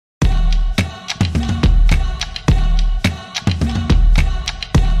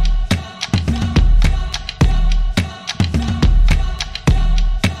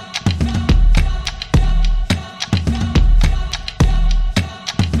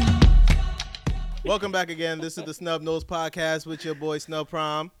Welcome back again. This is the Snub Nose Podcast with your boy Snub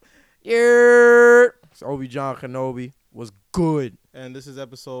Prom. Yeah, it's Obi-John Kenobi. Was good. And this is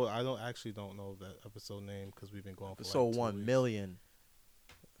episode, I don't know that episode name because we've been going for Episode like 2 1 weeks. million.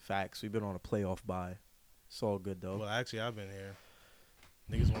 Facts. We've been on a playoff bye. It's all good though. Well, actually, I've been here.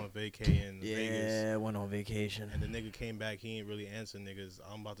 Niggas want to vacay in Vegas. Yeah, went on vacation. And the nigga came back. He ain't really answer niggas.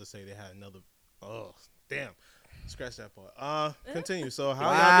 I'm about to say they had another. Oh, damn. Scratch that part. Continue. So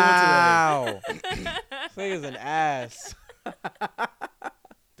how y'all doing today? Wow. This nigga's an ass.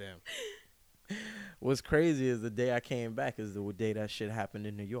 Damn. What's crazy is the day I came back is the day that shit happened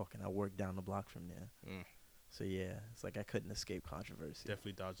in New York, and I worked down the block from there. So yeah, it's like I couldn't escape controversy.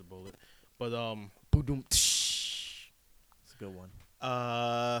 Definitely dodged a bullet. But Boom, it's a good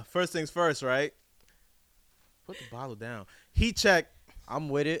one. first things first, right? Put the bottle down. Heat check. I'm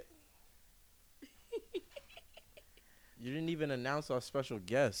with it. You didn't even announce our special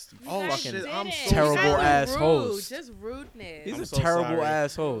guest. You Oh, fucking shit, I'm so terrible sorry. ass host. Just rudeness. He's I'm a so terrible sorry.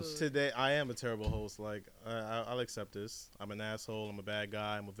 ass host. Today, I am a terrible host. Like, I'll accept this. I'm an asshole. I'm a bad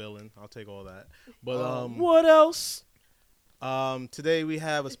guy. I'm a villain. I'll take all that. But What else? today we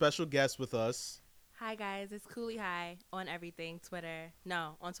have a special guest with us. Hi guys, it's Coolie High on everything. Twitter.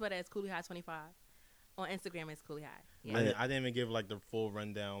 No, on Twitter it's Coolie High 25. On Instagram it's Coolie High. Yeah. I didn't even give like the full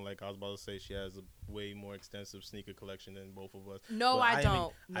rundown. Like I was about to say, she has a way more extensive sneaker collection than both of us. No, But I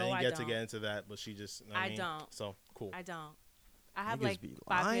don't. I didn't get to don't. get into that, but she just. I mean, don't. So cool. I don't. I have Niggas like be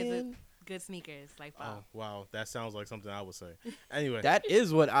 5 pairs lying. of good sneakers. Like 5. Oh wow, that sounds like something I would say. Anyway, That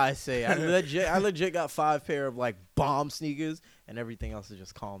is what I say. I legit got 5 pair of like bomb sneakers, and everything else is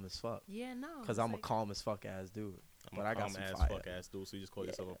just calm as fuck. Yeah, no. Cause I'm a calm as fuck ass dude. But I got some ass fire. fuck ass dude. So you just call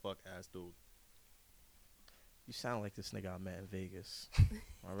yourself a fuck ass dude. You sound like this nigga I met in Vegas.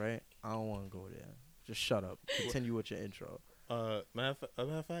 All right, I don't want to go there. Just shut up. Continue with your intro. Matter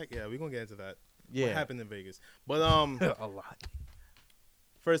of fact, yeah, we're gonna get into that. Yeah, What happened in Vegas? But a lot.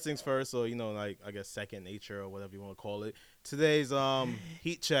 first things first. So like I guess second nature or whatever you want to call it. Today's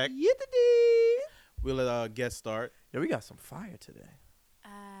heat check. We'll let our guest start. Yeah, we got some fire today.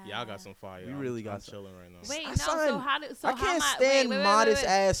 Yeah, I got some fire. We really I'm got some. chilling right now. Wait, I no. signed- So how do? So I how can't am stand wait, modest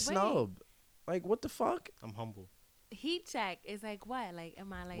ass wait. snub. Like what the fuck? I'm humble. Heat check is like what? Like,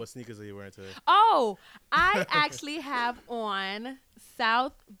 am I like? What sneakers are you wearing today? Oh, I actually have on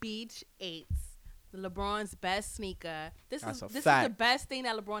South Beach 8s. LeBron's best sneaker. This That's a is the fact. best thing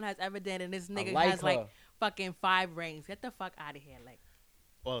that LeBron has ever done, and this nigga like has like her. fucking 5 rings. Get the fuck out of here, like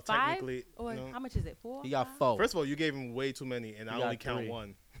Well, 5 technically, or no. how much is it? 4? He got 5? 4. First of all, you gave him way too many, and He I got only count 3.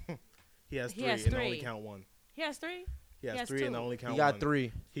 one. He has He 3, has and I only 3. count 1. He has 3. He has has 3, and I 2. only count He got one.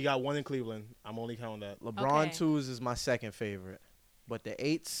 3. He got 1 in Cleveland. I'm only counting that. LeBron Okay. 2s is my second favorite, but the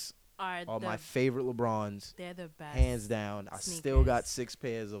 8s Are are the, my favorite LeBrons, they're the best. hands down. I still got sneakers. 6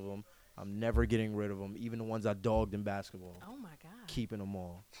 pairs of them. I'm never getting rid of them, even the ones I dogged in basketball. Oh my god. Keeping them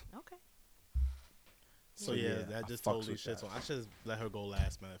all. Okay. So Yeah, yeah, I that just fucks totally with shits that. on. I should let her go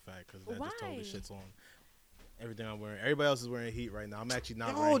last, matter of fact, because that just totally Why? shits on everything I'm wearing. Everybody else is wearing heat right now. I'm actually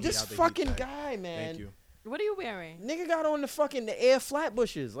not Yo, wearing heat this out the fucking heat check. guy, man. Thank you. What are you wearing? Nigga got on the air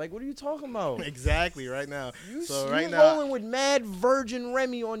Flatbushes. Like, what are you talking about? Exactly, right now. You, So you right now, rolling with mad Virgin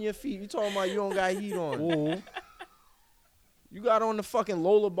Remy on your feet. You talking about you don't got heat on. You got on the fucking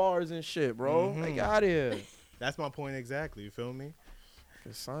Lola bars and shit, bro. Mhm. Like, out here. that's my point exactly. You feel me?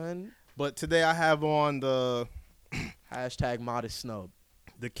 Son, But today I have on the hashtag modest snub.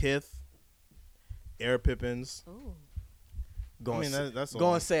 Kith Air Pippins. Ooh. Going That's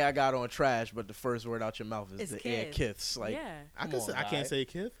Go and say I got on trash, but the first word out your mouth is It's the air Kith. kiths. Like, yeah, I come can on, say, I guy. can't say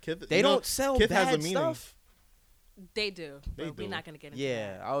Kith. Kith. They you know, don't sell Kith has a bad meaning. stuff. they do. They But we're do. not gonna get into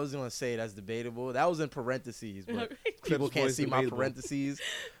Yeah, that. I was gonna say that's debatable. That was in parentheses, but people Clip's can't voice see my debatable. parentheses.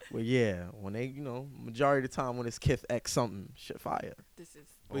 Well, yeah, when they, majority of the time when it's Kith X something, shit fire. This is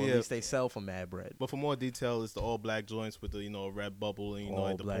Or Yeah. at least they sell for mad bread. But for more detail, it's the all black joints with the red bubble and All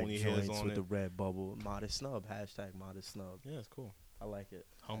like the black pony hairs joints on with it. the red bubble. Modest snub. Hashtag modest snub. Yeah, it's cool. I like it.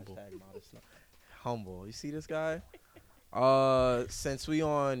 Humble. Hashtag modest snub. Humble. You see this guy? Since we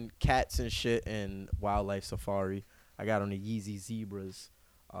on cats and shit and wildlife safari, I got on the Yeezy Zebras.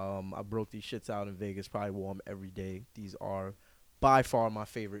 I broke these shits out in Vegas. Probably wore them every day. These are by far my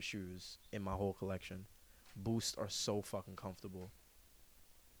favorite shoes in my whole collection. Boost are so fucking comfortable.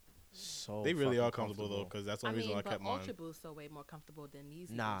 So They really fucking are comfortable though, because that's the I only mean, reason I but kept mine. Ultra Boosts are way more comfortable than these.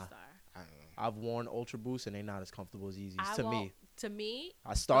 Nah. Boosts are. I don't know. I've worn Ultra Boost and they not as comfortable as Yeezys I to won't- me. To me,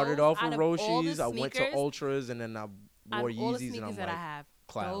 I started those off with out of all the Roshis. I went to sneakers- Ultras and then I out wore of all the Yeezys and sneakers I'm that like, I have,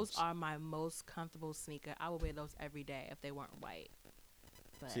 clouds. those are my most comfortable sneaker. I would wear those every day if they weren't white.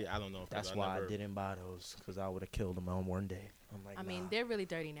 But, See, I don't know. 'cause That's I why never, I didn't buy those because I would have killed them on one day. I'm like, I mean, nah. they're really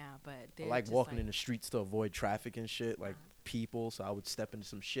dirty now, but I like walking in the streets to avoid traffic and shit, like people. So I would step into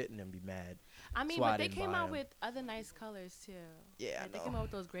some shit and then be mad. I mean, but they came out with other nice colors too. Yeah, like, they came out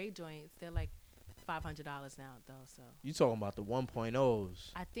with those gray joints. They're like $500 now though. So you talking about the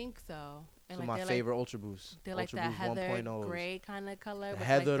 1.0s? I think so. And like my favorite Ultra Boost. They're like that heather gray kind of color. The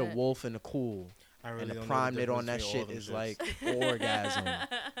heather, the wolf, and the cool. Really and the prime knit on that shit is like orgasm.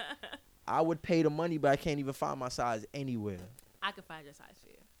 I would pay the money, but I can't even find my size anywhere. I could find your size for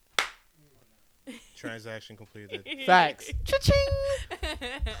you. Transaction completed. Facts. Cha-ching!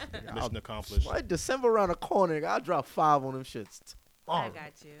 Mission accomplished. Like December around the corner, I'll drop 5 on them shits. I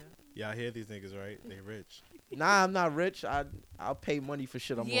got you. Yeah, I hear these niggas, right? They rich. Nah, I'm not rich. I'll pay money for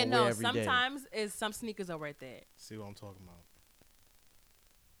shit I'm gonna wear every day. Sometimes some sneakers are worth it. See what I'm talking about?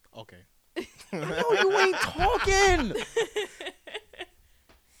 Okay. I know you ain't talking.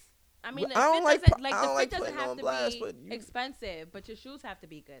 I mean, the fit doesn't have to be expensive, but your shoes have to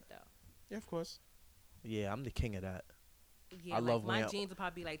be good though. Yeah, of course. Yeah, I'm the king of that. Yeah, I love my jeans will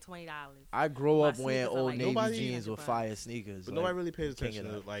probably be like $20. I grew up wearing Old Navy jeans with fire sneakers. But nobody really pays attention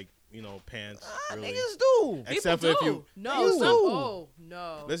to like, you know, pants. Really. Niggas do. Except for if you no.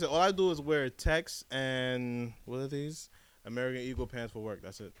 Listen, all I do is wear Tex and what are these? American Eagle pants for work.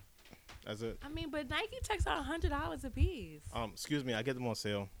 That's it. I mean, but Nike Techs are $100 a piece. Excuse me, I get them on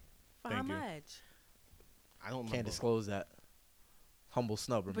sale. For how much? I don't remember. Can't disclose that. Humble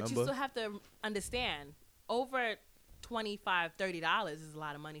snub, remember? But you still have to understand, over $25, $30 is a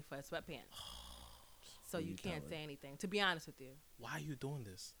lot of money for a sweatpants. So you can't say anything. To be honest with you. Why are you doing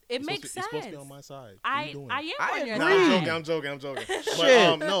this? It makes sense. You're supposed to be on my side. I am on your side. side. I'm joking. Shit.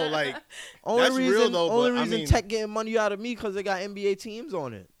 But no, like that's real though. Only but, reason Tech getting money out of me because they got NBA teams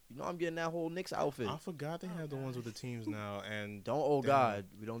on it. You know I'm getting that whole Knicks outfit. I forgot they have the ones with the teams now. And God,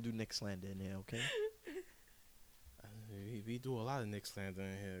 we don't do Knicks slander in there, okay? We do a lot of Knicks slander in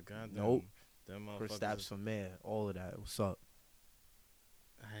here. God damn. Nope. Them Chris Stapps for mayor. All of that. What's up?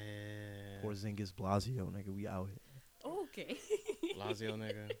 Porzingis Blasio, nigga. We out here. Okay. Blasio,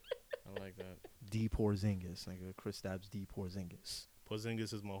 nigga. I like that. D Porzingis, nigga. Chris Stapps D Porzingis.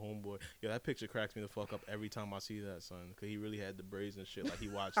 Porzingis is my homeboy. Yeah, that picture cracks me the fuck up every time I see that, son. Cause he really had the braids and shit. Like he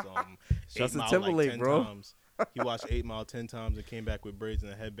watched Justin 8 Mile Timberlake, like 10 bro. times. He watched 8 Mile 10 times and came back with braids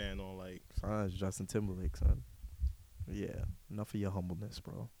and a headband on. Like, son, it's Justin Timberlake, son. Yeah, enough of your humbleness,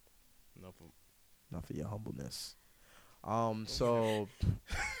 bro. Enough of your humbleness. So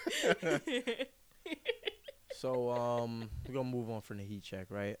we're gonna move on from the heat check,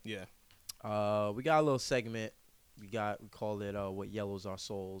 right? Yeah. We got a little segment. We call it what yellows our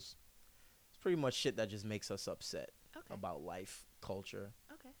souls. It's pretty much shit that just makes us upset about life, culture.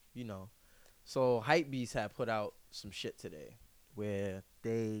 Okay. You know. So Hypebeast had put out some shit today where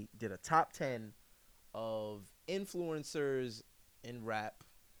they did a top 10 of influencers in rap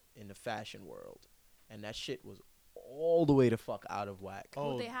in the fashion world. And that shit was all the way the fuck out of whack.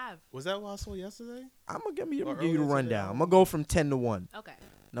 Oh, what they have? Was that what I saw yesterday? I'm gonna give you the rundown. I'm gonna go from 10 to 1. Okay.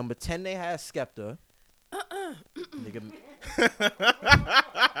 Number 10, they had Skepta. Nigga.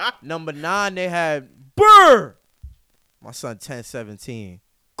 Number 9, they had Burr. My son 1017.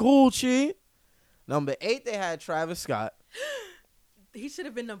 Gucci. Number 8, they had Travis Scott. He should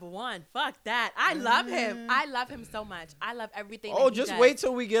have been number 1. Fuck that. I love him. I love him so much. I love everything. Oh, just wait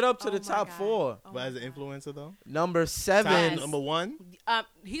till we get up to the top 4. But as an influencer, though? Number 7. Number 1?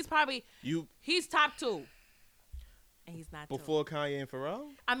 He's probably... He's top 2. And he's not before 2. Kanye and Pharrell?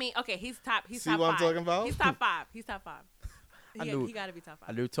 I mean, okay, he's top 5. See what I'm talking about? He's top 5. He got to be top 5.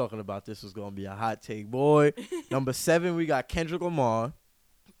 I knew talking about this was going to be a hot take, boy. Number 7, we got Kendrick Lamar.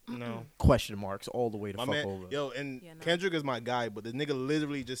 No. Question marks all the way to fuck over. Yo, and Kendrick is my guy, but the nigga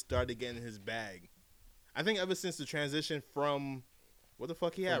literally just started getting his bag. I think ever since the transition from, what the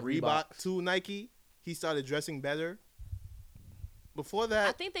fuck he had, Reebok to Nike, he started dressing better. Before that...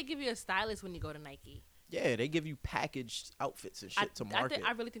 I think they give you a stylist when you go to Nike. Yeah, they give you packaged outfits and shit to market.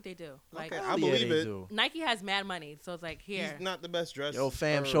 I really think they do. Like, I believe it. Nike has mad money, so it's like, here. He's not the best dresser. Yo,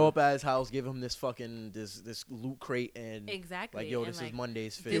 fam, show up at his house, give him this fucking this loot crate, and exactly. Like, yo, this is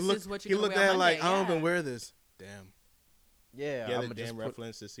Monday's fit. This is what you're gonna wear on Monday. Like, I don't even wear this. Damn. Yeah, I'm the damn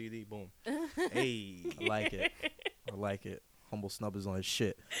reference to CD. Boom. Hey, I like it. Humble snub is on his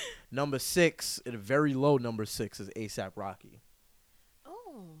shit. Number 6, at a very low number 6 is ASAP Rocky.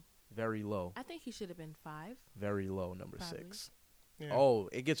 Oh. Very low. I think he should have been 5. Very low, number 6. Yeah. Oh,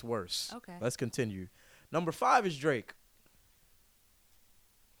 it gets worse. Okay. Let's continue. Number 5 is Drake.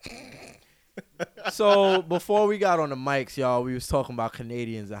 So, before we got on the mics, y'all, we was talking about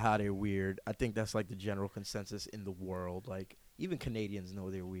Canadians and how they're weird. I think that's like the general consensus in the world. Like, even Canadians know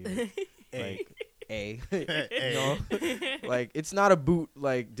they're weird. Like, A. Hey. know? Like, it's not a boot,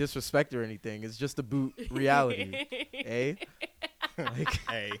 like, disrespect or anything. It's just a boot reality. A. Like,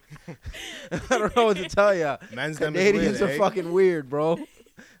 Hey, I don't know what to tell y'all. man's them is Canadians weird, are eh? fucking weird, bro.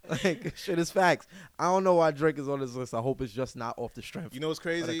 Like, shit is facts. I don't know why Drake is on this list. I hope it's just not off the strength You know what's of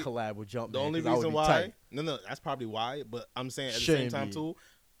crazy? the collab with Jumpman. The only 'cause I would reason be why, tight. no, that's probably why. But I'm saying at the Shouldn't same time be. too,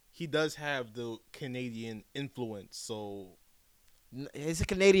 he does have the Canadian influence. So His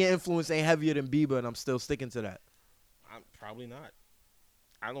Canadian influence ain't heavier than Bieber, and I'm still sticking to that. I'm probably not.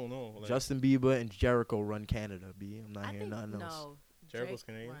 I don't know. Like, Justin Bieber and Jericho run Canada, B. I'm not I hearing think nothing else. no. Jericho's Drake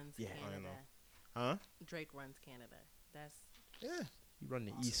Canadian? runs Yeah. I Canada. know. Huh? Drake runs Canada. That's Yeah. You run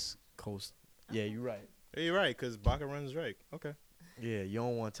the East Coast. Yeah, you're right. Yeah, you're right. Because Baca runs Drake. Okay. Yeah, you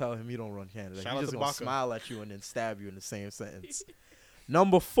don't want to tell him you don't run Canada. Shout out He's just to gonna Baca. smile at you and then stab you in the same sentence.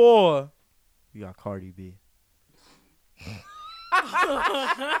 Number 4, we got Cardi B.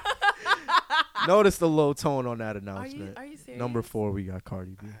 Notice the low tone on that announcement. Are you serious? Number 4, we got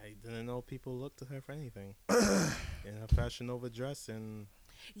Cardi B. I didn't know people looked to her for anything. In her Fashion Nova dress and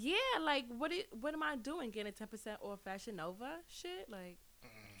Yeah, like what am I doing? Getting 10% off Fashion Nova shit? Like,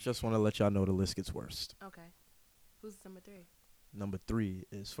 Just want to let y'all know the list gets worse. okay. Who's number 3? Number 3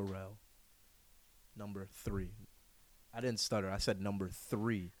 is Pharrell. Number 3. I didn't stutter. I said number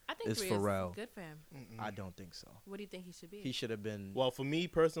 3. I think Is 3 Pharrell. is good for him. I don't think so. What do you think he should be? He should have been. well, for me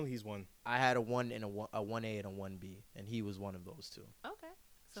personally, he's one. I had a 1 and a 1A and a 1B, and he was one of those two. Okay.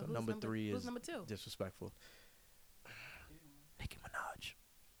 So who's number 3 who's is number 2? disrespectful. Nicki Minaj.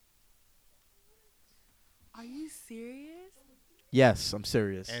 Are you serious? Yes, I'm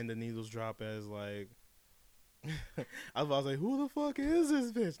serious. And the needles drop as like. I was about to say, who the fuck is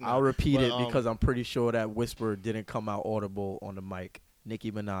this bitch? Nah, I'll repeat but, it because I'm pretty sure that whisper didn't come out audible on the mic.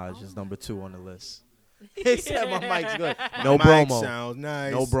 Nicki Minaj Oh is my number 2 on the God. list. He said my mic's good. my No mic bromo. sounds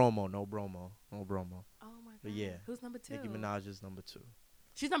nice. No bromo. No bromo. No bromo. Oh my god. But yeah, Who's number 2? Nicki Minaj is number 2.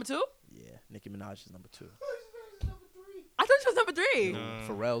 She's number 2? Yeah, Nicki Minaj is number 2. I thought she was number 3. Nah.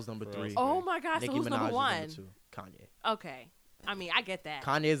 Pharrell's number Pharrell's 3. three. Oh my god. Nicki So who's Minaj number is 1? number 2. Kanye. Okay. I mean, I get that.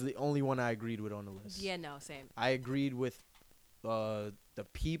 Kanye is the only one I agreed with on the list. Yeah, no, same. I agreed with the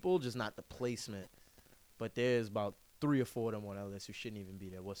people, just not the placement. But there's about 3 or 4 of them on that list who shouldn't even be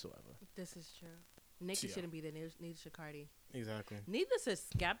there whatsoever. This is true. Nicki Yeah. shouldn't be there. Neither should Cardi. Exactly. Neither should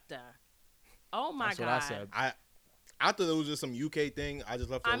Skepta. Oh my That's god. what I said. I thought it was just some UK thing. I just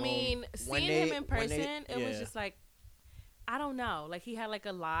left it I alone. mean, When seeing him they- in when they- person, it was yeah. just like, I don't know. Like, he had like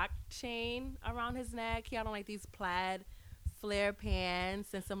a lock chain around his neck. He had on like these plaid flare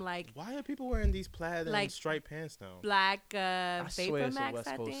pants and some like why are people wearing these plaid Like, and striped pants now? black swear Vapor it's a Max, West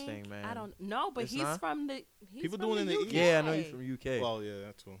I Coast think. thing, man. I don't know, but It's he's not? from the he's People from doing the it in UK. the Yeah, I know he's from UK. Well, yeah,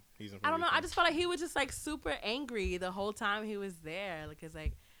 that's true. He's in. I don't know. I just felt like he was just like super angry the whole time he was there. Like, it's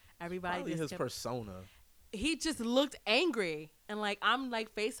like everybody Probably just his kept, persona. he just looked angry. And like, I'm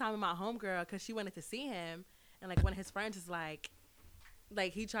like FaceTiming my homegirl because she wanted to see him. And like, one of his friends is like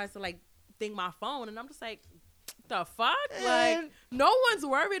he tries to like ding my phone. And I'm just like, the fuck? Like, And- no one's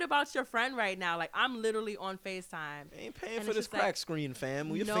worried about your friend right now. Like, I'm literally on FaceTime. Ain't paying And for it's this just like, crack screen, fam.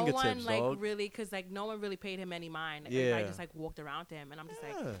 With your no fingertips, one like dog. really, because like no one really paid him any mind. Like, everybody Yeah. just like walked around him. And I'm just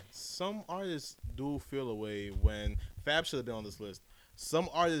like, Yeah. Some artists do feel away when Fab should have been on this list. Some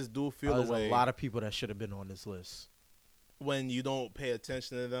artists do feel There's away a lot of people that should have been on this list. when you don't pay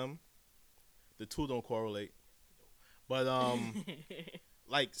attention to them. The two don't correlate. But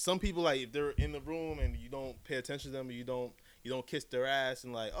like some people, like if they're in the room and you don't pay attention to them, you don't kiss their ass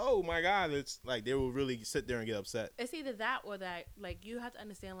and like, oh my god, it's like they will really sit there and get upset. it's either that or that. Like, you have to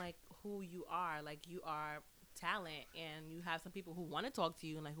understand like who you are. Like, you are talent, and you have some people who want to talk to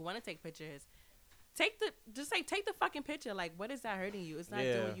you and like who want to take pictures. Take the fucking picture. Like, what is that hurting you? It's not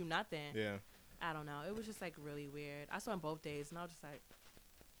Yeah. doing you nothing. Yeah. I don't know. It was just like really weird. I saw him both days, and I was just like,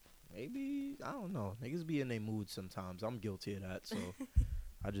 Maybe, I don't know. Niggas be in their mood sometimes. I'm guilty of that, so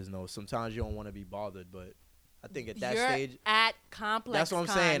I just know sometimes you don't want to be bothered, but I think at that you're stage, at Complex. that's what I'm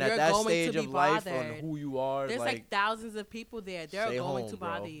Con. saying. You're At that going stage to be of life bothered. on who you are, There's like like thousands of people there. They're stay going home, to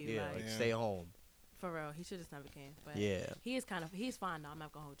bother bro. you. Yeah, Like, Yeah. stay home. for real. He should just never came. But Yeah. he's fine now. I'm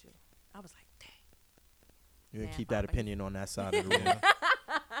not gonna hold you. I was like, dang. You can Man, keep that Papa. opinion on that side of the room.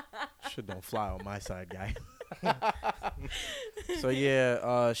 Shit don't fly on my side, guy. So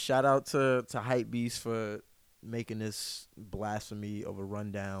yeah, shout out to Hypebeast for making this blasphemy of a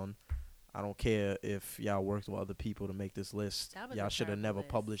rundown. I don't care if y'all worked with other people to make this list. That was Y'all a should have terrible never list.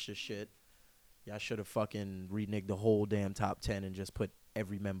 published this shit. Y'all should have fucking reneged the whole damn top 10 and just put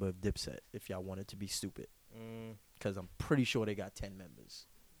every member of Dipset if y'all wanted to be stupid. Because I'm pretty sure they got 10 members.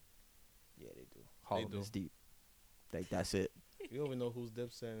 Yeah, they do. Harlem do. is deep. Like, that's it. You don't even know who's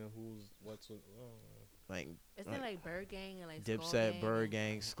Dipset and who's what's what. Like, Isn't it like Bird Gang and like Dipset, Bird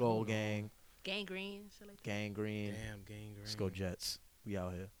Gang, Skull Gang, Gangrene, shit like that? Gangrene. Damn, Gangrene. Let's go Jets. We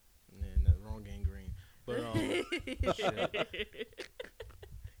out here. Yeah, not wrong, Gangrene. But shit.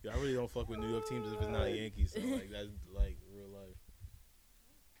 Yeah, I really don't fuck with New York teams if it's not Yankees. So like that's like real life.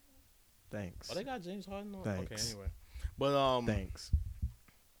 Thanks. Oh, they got James Harden on. Thanks. Okay, anyway. But Thanks.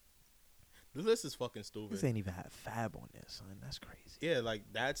 the list is fucking stupid. This ain't even had Fab on this, son. That's crazy. Yeah, like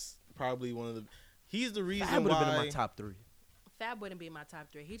that's probably one of the. He's the reason Fab would have why. been in my top 3. Fab wouldn't be in my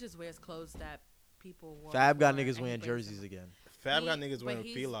top 3. He just wears clothes that people want. Fab got niggas wearing jerseys again. Fab got niggas wearing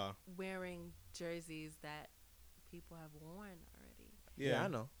he's Fila. wearing jerseys that people have worn already. Yeah, I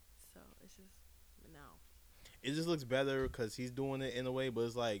know. So it's just no. It just looks better because he's doing it in a way, but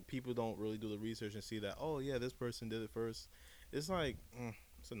it's like people don't really do the research and see that. Oh yeah, this person did it first. It's like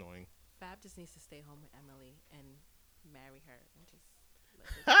it's annoying. Fab just needs to stay home with Emily and marry her and just.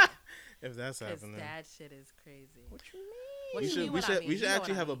 Let If that's Because happening, that shit is crazy. What you mean? What we you should mean we what I should mean? we should You know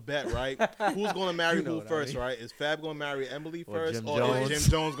actually what I have a mean. bet, right? Who's gonna marry You know who what I first, mean. right? Is Fab gonna marry Emily Or first, Jim or Jones? is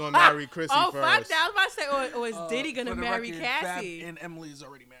Jim Jones gonna marry Chrissy Oh first? fuck that! I was about to say, or is Diddy gonna For the marry record, Cassie? Fab and Emily is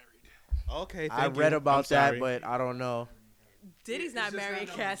already married. Okay, I thank read you. about I'm that, sorry. but I don't know. Diddy's It's not just marrying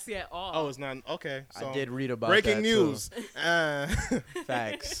not Cassie at all. Oh, it's not okay. So I did read about breaking that, news. too.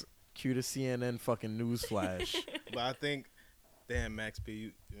 Facts. Cue the CNN fucking news flash. But I think, damn, Max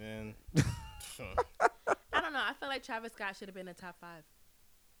P, man. I don't know. I feel like Travis Scott should have been in the top 5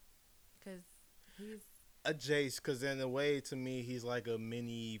 because he's A Jace, because in a way, to me, he's like a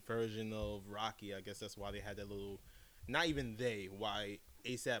mini version of Rocky. I guess that's why they had that little, not even they, why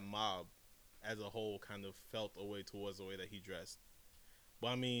ASAP Mob as a whole kind of felt a way towards the way that he dressed. But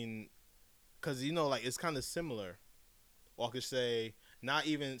I mean, because, you know, like, it's kind of similar. Or I could say, not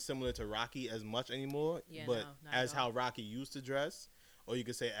even similar to Rocky as much anymore, Yeah, but no, not as at all. how Rocky used to dress. Or you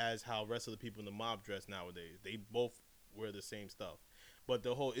could say as how rest of the people in the mob dress nowadays. They both wear the same stuff. But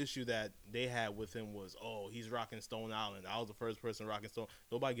the whole issue that they had with him was, oh, he's rocking Stone Island. I was the first person rocking Stone.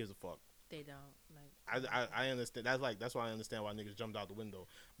 Nobody gives a fuck. they don't like. I understand. That's why I understand why niggas jumped out the window.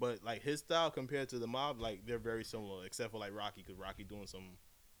 But like his style compared to the mob, like they're very similar, except for like Rocky, because Rocky doing some.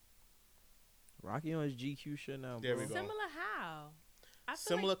 Rocky on his GQ shit now, There bro. we go. Similar how? I feel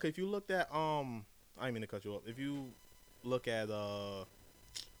Similar. If you looked at I didn't mean to cut you off. If you look at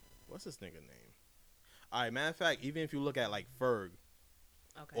what's this nigga name? All right, matter of fact, even if you look at like Ferg,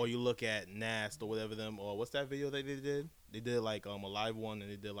 Okay. or you look at Nast or whatever them, or what's that video that they did? They did like a live one and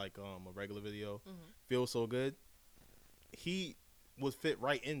they did like a regular video. Feel So Good. He would fit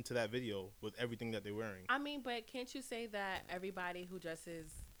right into that video with everything that they're wearing. I mean, but can't you say that everybody who dresses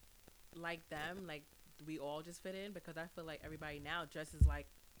like them, like we all just fit in? Because I feel like everybody now dresses like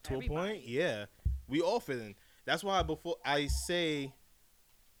To everybody. a point, yeah, we all fit in. That's why before I say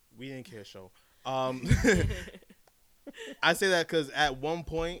we didn't care show. I say that because at one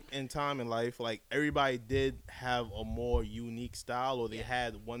point in time in life, like everybody did have a more unique style, or they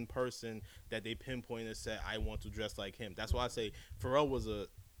had one person that they pinpointed and said, "I want to dress like him." That's why I say Pharrell was a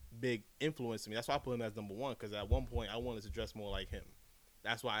big influence to me. That's why I put him as number one, because at one point I wanted to dress more like him.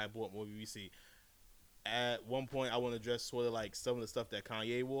 That's why I bought more BBC. At one point, I want to dress sort of like some of the stuff that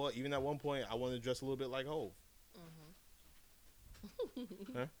Kanye wore. Even at one point, I wanted to dress a little bit like Hov.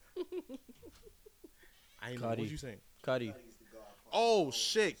 Huh? I didn't know. What Cudi. you saying? Cudi. Oh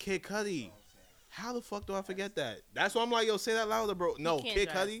shit, Kid Cudi. How the fuck do I forget that? That's why I'm like, yo, say that louder, bro. No, can't Kid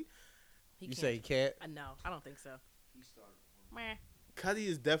dress. Cudi. You say he can't? No, I don't think so. Meh. Cudi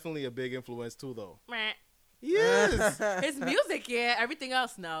is definitely a big influence too, though. Meh. Yes. His music, yeah. Everything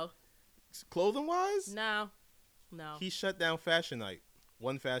else, no. Clothing wise, No. he shut down Fashion Night.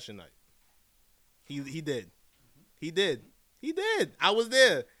 One Fashion Night. He did. He did. He did. I was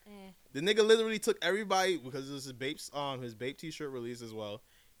there. The nigga literally took everybody, because it was his Bape t-shirt release as well.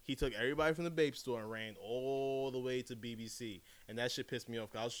 He took everybody from the Bape store and ran all the way to BBC. And that shit pissed me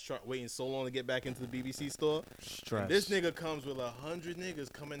off, because I was waiting so long to get back into the BBC store. Stress. And this nigga comes with 100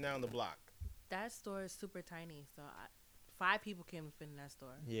 niggas coming down the block. That store is super tiny, so 5 people can't even fit in that store.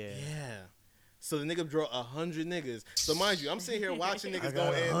 Yeah. Yeah. So the nigga draw 100 niggas. So mind you, I'm sitting here watching niggas I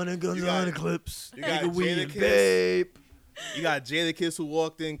got go in. 100 guns, You 100 got- clips. you got Nigga, we Jada in Kiss. babe. You got Jadakiss who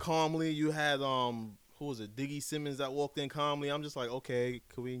walked in calmly. You had who was it? Diggy Simmons that walked in calmly. I'm just like, okay,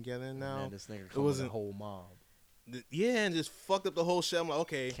 can we get in now? And this nigga come with a whole mob. Yeah, and just fucked up the whole shit. I'm like,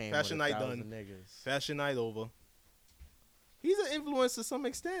 okay, Came Fashion with Night 1,000 done. Niggas. Fashion Night over. He's an influence to some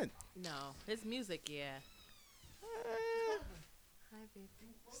extent. No. His music, yeah. Hi, baby.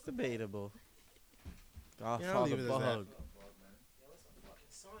 It's debatable. Yeah, I'll Godfather leave it as that. Bug. Yo, it's a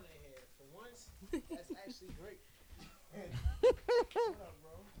fucking sauna in here. For once, that's actually great.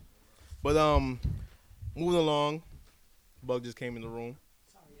 But moving along, Bug just came in the room.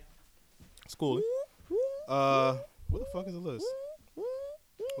 It's cool. What the fuck is the list? What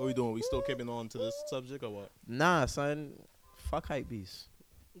are we doing? We still keeping on to this subject or what? Nah, son. Fuck hype beast.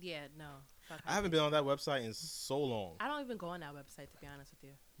 Yeah, no. Fuck I haven't been on that website in so long. I don't even go on that website, to be honest with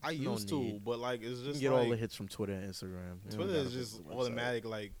you. I No used to, need. but like it's You just can get like all the hits from Twitter and Instagram. You Twitter don't is gotta just go to the website. automatic,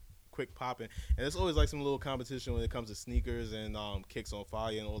 like quick popping, and it's always like some little competition when it comes to sneakers and kicks on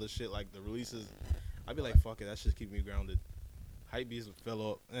fire and all this shit. Like the releases, I'd be like, fuck it, that shit's keeping me grounded. Hypebeast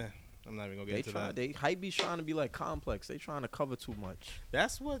fell up. I'm not even gonna get into that. They hypebeast trying to be like complex. They trying to cover too much.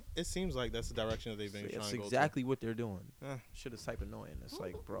 That's what it seems like. That's the direction that they've been trying That's to go. exactly what they're doing. Eh. Shit is type annoying. It's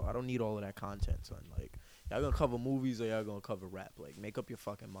like, bro, I don't need all of that content, son. Like, y'all gonna cover movies or y'all gonna cover rap? Like, make up your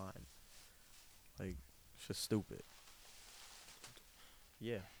fucking mind. Like, it's just stupid.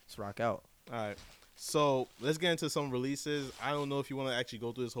 Yeah, let's rock out. All right. So let's get into some releases. I don't know if you want to actually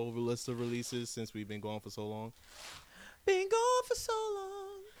go through this whole list of releases since we've been going for so long. Been gone for so long.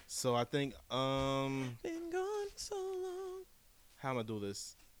 So I think Been gone for so long. how am I do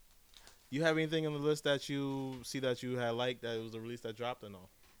this? You have anything on the list that you see that you had liked that it was a release that dropped or no?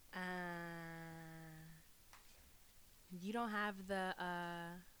 You don't have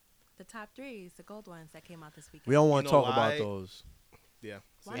the top threes, the gold ones that came out this weekend. We don't want You to know talk why? about those. Yeah.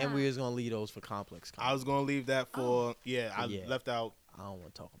 Why And not? we was gonna leave those for complex. I was gonna leave that for I Yeah. left out. I don't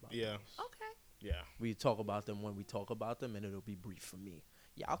want to talk about. Yeah. those. Okay. Yeah. We talk about them when we talk about them, and it'll be brief for me.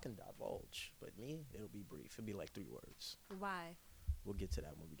 Y'all can divulge, but me, it'll be brief. It'll be like 3 words. Why? We'll get to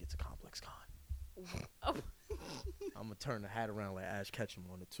that when we get to Complex Con. Oh. I'm gonna turn the hat around like Ash Ketchum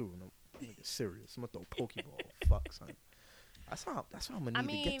on it too, and I'm gonna get serious. I'm gonna throw Pokeball. Fuck, son. That's what I'm gonna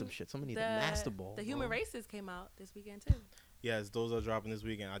need to get them shits. I'm gonna need a Master Ball. The bro. Human Races came out this weekend too. Yes, those are dropping this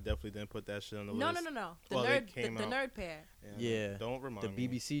weekend. I definitely didn't put that shit on the No. list. The Well, they nerd, came the out. nerd pair. Yeah. Don't remind The me.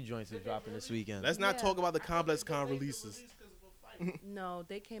 BBC joints is dropping this weekend. Let's not Yeah. talk about the Complex Con releases. No,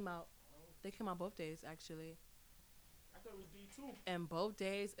 they came out. They came out both days actually. I thought it was D2. And both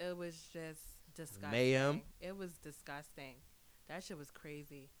days it was just disgusting. Mayhem? It was disgusting. That shit was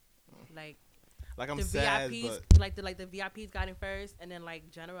crazy. Like Like I'm the sad, VIPs, but like the VIPs got in first, and then like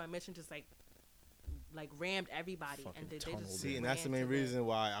general admission just like rammed everybody, Fucking and they tunneled just see, and ran that's the main to reason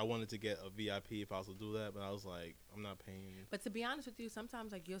why I wanted to get a VIP if I was to do that. But I was like, I'm not paying. But to be honest with you,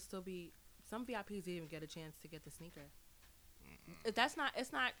 sometimes like you'll still be. Some VIPs even get a chance to get the sneaker. That's not.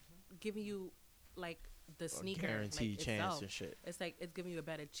 It's not giving you like the A sneaker guaranteed like, chance itself. and shit. It's like it's giving you a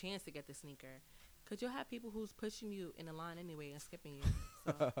better chance to get the sneaker. Cause you'll have people who's pushing you in the line anyway and skipping you.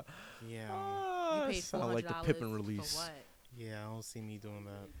 So Yeah, you paid Sound like the $400 Pippin for release. what? yeah, I don't see me doing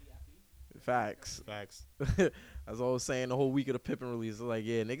that. Facts. Facts. As I was saying, the whole week of the Pippin release, it's like,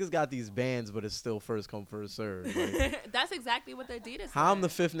 yeah, niggas got these bands, but it's still first come, first serve. Like, That's exactly what the Adidas. how I'm the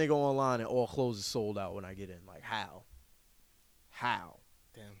said. 5th nigga online and all clothes is sold out when I get in? Like, how? How?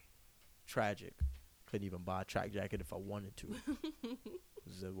 Damn. Tragic. Couldn't even buy a track jacket if I wanted to.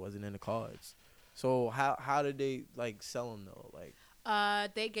 'Cause it wasn't in the cards. So how did they like sell them though? Like,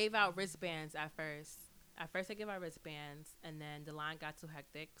 They gave out wristbands at first. At first, they gave out wristbands, and then the line got too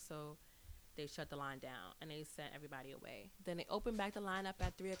hectic, so they shut the line down and they sent everybody away. Then they opened back the line up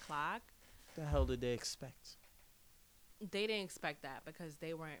at 3:00. what the hell did they expect? They didn't expect that because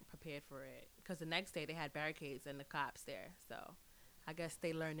they weren't prepared for it. Because the next day they had barricades and the cops there, so I guess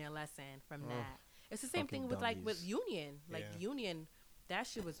they learned their lesson from that. It's the same fucking thing with like with dummies. Union. Like Yeah. Union, that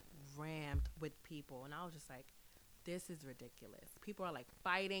shit was rammed with people, and I was just like, this is ridiculous. People are like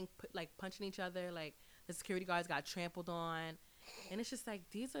fighting, like punching each other. Like the security guards got trampled on, and it's just like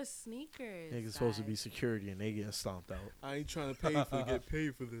these are sneakers. Niggas supposed to be guys. security and they getting stomped out. I ain't trying to get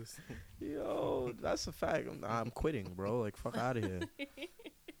paid for this. Yo, that's a fact. I'm quitting, bro. Like, fuck out of here.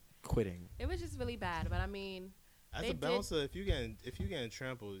 Quitting. It was just really bad, but I mean, As They a did- bouncer, if you getting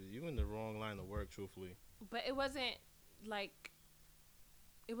trampled, you in the wrong line of work. Truthfully, but it wasn't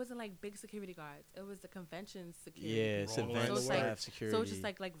like big security guards. It was the convention security. Yeah, it's Wrong line advanced of work. staff security. So it's just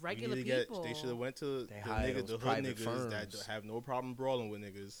like regular you need to people. They should have went to They the hire niggas, those the hood private niggas that firms. have no problem brawling with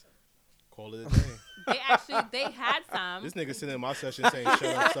niggas. Call it a day. They had some. This nigga sitting in my session saying "shut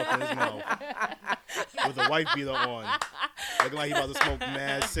up" stuff in his mouth with a white beater on, looking like he about to smoke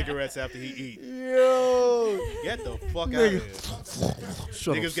mad cigarettes after he eat. Yo, Get the fuck out of here.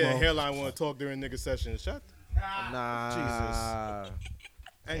 shut Niggas up, get a son. hairline want to talk during nigga sessions. Shut. Nah.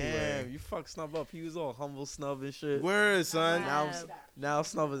 Anyway, Damn, you fuck Snub up. He was all humble Snub and shit. word son. Wow. Now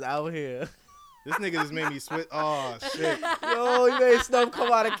Snub is out here. This nigga just made me switch. Oh shit. Yo, you made Snub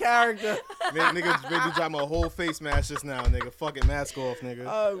come out of character. Nigga made me drop my whole face mask just now, nigga. Fucking mask off, nigga.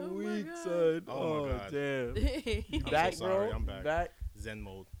 I'm weak, God. son. Oh, my God. Damn. He You I'm back, so sorry. bro? I'm back. Back? Zen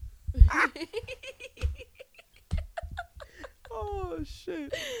mode. Oh,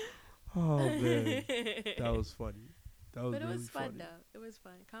 shit. Oh, man. That was funny. That was But it really was fun funny. though. It was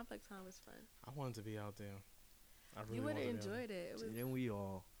fun. Complex Con was fun. I wanted to be out there. I really You would have wanted to be out enjoyed it. It was Didn't we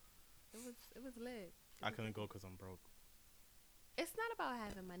all? it was lit. there. I couldn't go because I'm broke. It's not about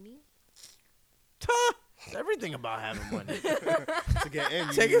having money. It's everything about having money. To get in,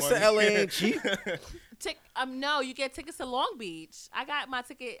 you Tickets need to money. LA ain't cheap. No, you get tickets to Long Beach. I got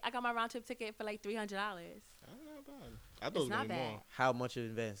my round trip ticket for like $300. Not bad. I thought it was not gonna be bad. more. How much in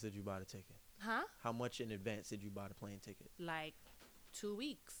advance did you buy the ticket? Huh? How much in advance did you buy the plane ticket? Like 2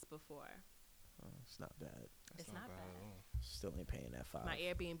 weeks before. Oh, it's not bad. That's It's not bad. at all. Still ain't paying that $5. My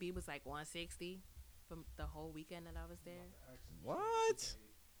Airbnb was like $160 from the whole weekend that I was there. What?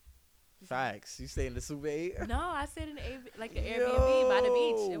 Facts. You stay in the Super 8? No, I stayed in an Airbnb by the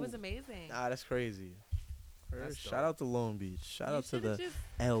beach. It was amazing. Nah, that's crazy. That's Shout dope. out to Long Beach. Shout You out to shoulda the just-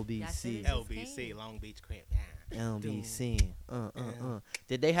 LBC. Y'all LBC, Long Beach Crib. LBC.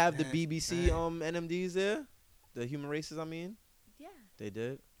 Did they have the BBC NMDs there? The human races, I mean? Yeah, They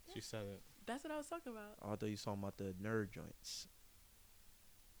did? She said it. that's what I was talking about. Oh, I thought you was talking about the nerd joints.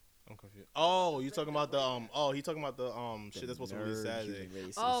 I'm confused. Oh, you talking about the he talking about the shit that's supposed to release Nerd Saturday. human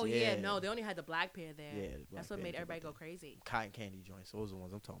races, Oh yeah, no, they only had the black pair there. Yeah, the black That's what pair made is everybody about go crazy. Cotton candy joints. Those are the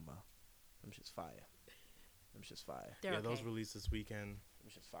ones I'm talking about. Them shit's fire. Them shit's fire. They're Yeah, okay. those released this weekend. Them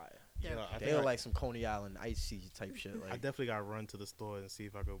shit's fire. They're Yeah, okay. I They think look I- like some Coney Island icy type shit. I Like, definitely gotta run to the store and see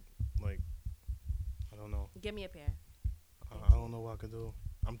if I could I don't know. Give me a pair. I don't know what I could do.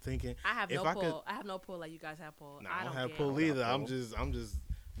 I'm thinking. I have If no I pull. could- I have no pull like you guys have pull. Nah, I I don't don't have care. pull I either. don't got I'm just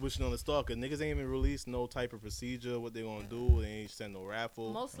wishing on the store because niggas ain't even released no type of procedure. What they gonna do? They ain't send no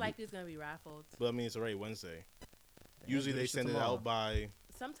raffle. Most likely it's gonna be raffled. But I mean, it's already Wednesday. They'll Usually do they that shit send it tomorrow. out by.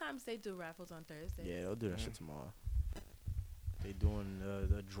 Sometimes they do raffles on Thursday. yeah, they'll do that shit tomorrow. They doing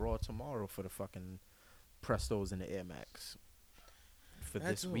the draw tomorrow for the fucking Prestos and the Air Max for That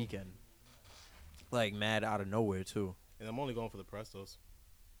this too. weekend. Like mad out of nowhere too. And I'm only going for the Prestos.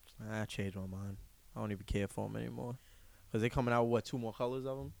 I changed my mind. I don't even care for them anymore. Cause they coming out with 2 more colors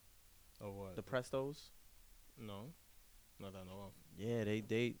of them. Or what? The Prestos. No, not that I know of. Yeah,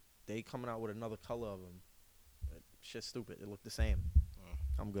 they coming out with another color of them. Shit's stupid. It look the same. Oh.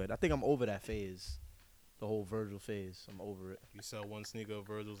 I'm good. I think I'm over that phase. The whole Virgil phase. I'm over it. You sell one sneaker of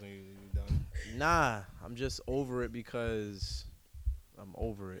Virgil's and you done. Nah, I'm just over it because I'm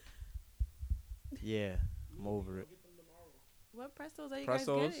over it. Yeah, I'm over it. What Prestos are you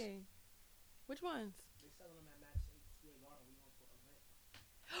Prestos? guys getting? Which ones?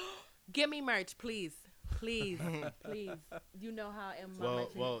 Give me merch, please. Please. Please. You know how in my merch.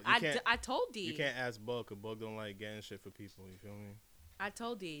 Well, you I can't. I told D. You can't ask Bug, cause Bug don't like getting shit for people. You feel me? I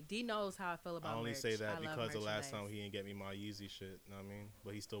told D. D knows how I feel about I only merch. say that I love because the last merchandise. time he didn't get me my Yeezy shit. Know what I mean?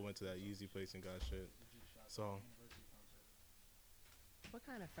 But he still went to that Yeezy place and got shit. So What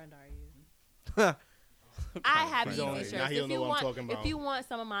kind of friend are you? I have He don't- Yeezy now shirts. he If don't know you what I'm want, talking about. if you want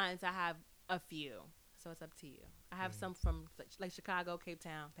some of mine, I have a few. So it's up to you. I have some from like Chicago, Cape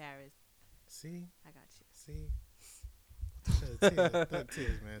Town, Paris. see, I got you. see. Shed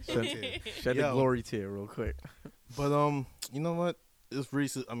tears, man. Shed tears. Shed the Yo. glory tear real quick. But you know what? It's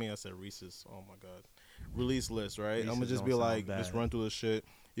Reese's. I mean, I said Reese's. Oh my god, release list, right? I'm gonna Reese's just be don't sound like, just bad. run through the shit.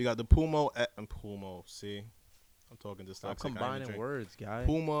 You got the Puma and Puma. See, I'm talking dyslexic. Stop I ain't combining drink. words, guy.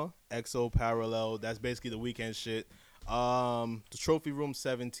 Puma, EXO, Parallel. That's basically the weekend shit. The Trophy Room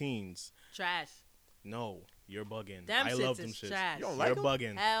 17s. Trash. No, you're bugging. Them I shits love them is shits. trash. You don't You're like 'em?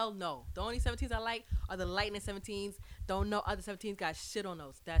 bugging. Hell no. The only 17s I like are the Lightning 17s. Don't know other 17s got shit on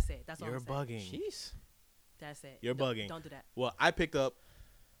those. That's it. That's all You're I'm saying. bugging. Jeez. That's it. You're Don't- bugging. Don't do that. Well, I picked up.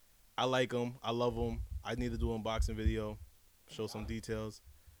 I like them. I love them. I need to do an unboxing video, show some details.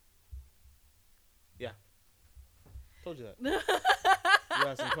 Yeah. Told you that. You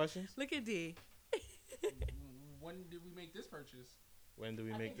have some questions? Look at D. When did we make this purchase? When do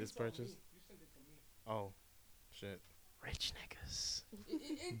we make this purchase? You sent it to me. Oh, shit. Rich niggas.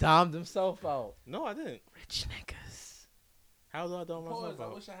 Domed himself out. No, I didn't. Rich niggas. How do I dumb Pause. myself I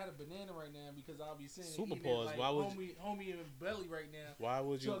out? wish I had a banana right now because I'll be sitting Super eating pause. It like Why would homie in belly right now. Why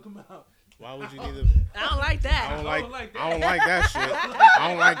would you? Choke him out. Why would you need to? I don't like that. I don't I like. don't like I don't that. like that shit. I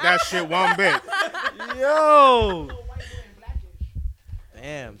don't like that shit one bit. Yo. White man, blackish.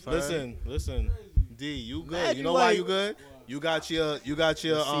 Damn, son. Listen. D, you good? Glad You you know why like- you good? You got your The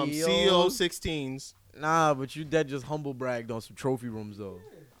CEO 16s. Nah, but you dead just humble bragged on some trophy rooms though.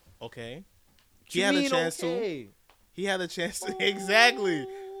 Okay. He had a chance to. He had a chance to. Exactly.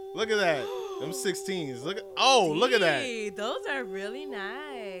 Look at that. Them 16s. Look at that. Gee, those are really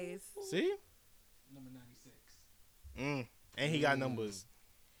nice. See? Number 96. And he got numbers.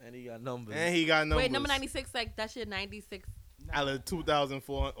 And he got numbers. Wait, number 96, like that shit 96. Out of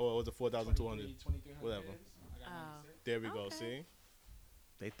 2,400 or was it 4,200? 2,300 Whatever. pairs. I got 96. There we go. Okay. See?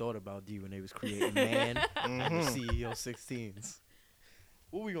 They thought about D when they was creating Man and the CEO 16s.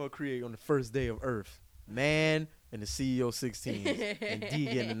 What we gonna create on the first day of Earth? Man and the CEO 16s. And D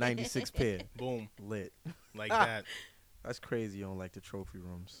getting the 96 pair. Boom. Lit. Like that. That's crazy. You don't like the trophy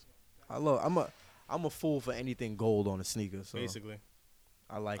rooms. I'm a fool for anything gold on a sneaker. So Basically.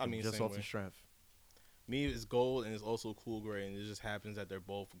 I like them just same off way. the strength. Me, it's gold and it's also cool gray. And it just happens that they're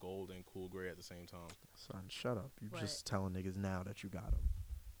both gold and cool gray at the same time. Son, shut up. You What? just telling niggas now that you got them.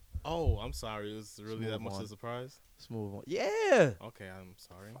 Oh, I'm sorry. It was really that Smooth much of on. a surprise? Smooth on. Yeah. Okay, I'm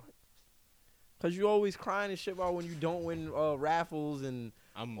sorry. Because you always crying and shit about when you don't win raffles and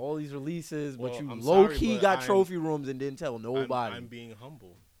I'm all these releases, Well, but you I'm low sorry, key but got I'm- trophy rooms and didn't tell nobody. I'm being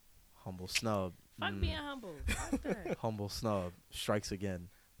humble. Humble snub. Fuck being humble. Fuck that. Humble snub strikes again.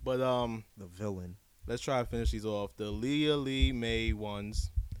 But The villain. let's try to finish these off. The Leah Lee May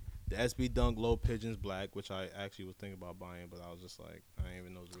ones, the SB Dunk Low Pigeons Black, which I actually was thinking about buying, but I was just like, I didn't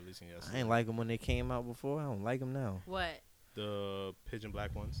even know it was releasing I yesterday. ain't like them when they came out before. I don't like them now. What? The Pigeon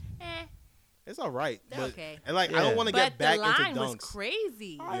Black ones. Eh, It's all right, they're but okay. and like I Yeah. don't want to But get back the line into was dunks.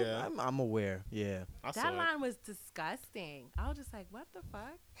 crazy. Yeah. I'm aware. Yeah. I saw That it. line was disgusting. I was just like, what the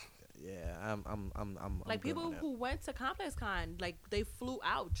fuck? Yeah. I'm Like good people on that. who went to Complex Con, like they flew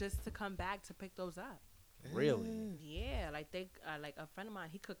out just to come back to pick those up. Really? Yeah, like they, like a friend of mine,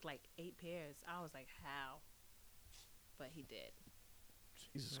 he cooked like 8 pairs. I was like, how? But he did.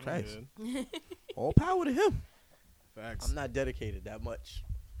 Jesus Yeah. Christ. All power to him. Facts. I'm not dedicated that much.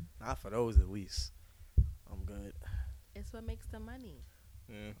 Not for those at least. I'm good. It's what makes the money.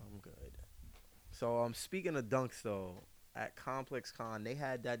 Yeah. I'm good. So speaking of dunks though, at Complex Con they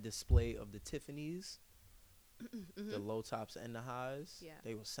had that display of the Tiffany's, the low tops and the highs. Yeah.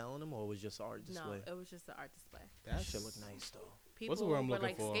 They were selling them or it was just art display? No, it was just the art display. That shit look nice though. People the word I'm were looking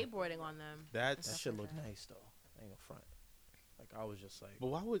like for? skateboarding on them. That's That Stuff shit like look that. nice though. I ain't gonna front. Like I was just like, But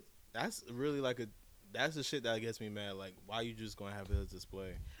why would that's really like a that's the shit that gets me mad. Like why you just gonna have it as a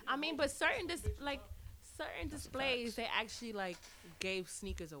display? I mean, but certain certain That's some displays, facts. they actually like gave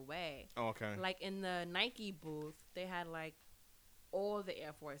sneakers away. Oh, okay. Like in the Nike booth, they had like all the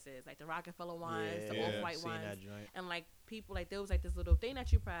Air Forces, like the Rockefeller ones, the Yeah. off-white seen ones, that joint. and like people like there was like this little thing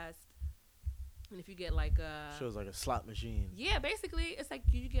that you pressed, and if you get like a Shit was like a slot machine. yeah, basically it's like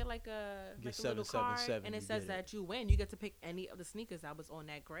you get like a You like get a little card, 777, and it you says get it. that you win. You get to pick any of the sneakers that was on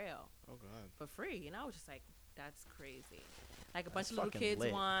that grail Oh god. for free, and I was just like, that's crazy. Like a bunch That's of little fucking kids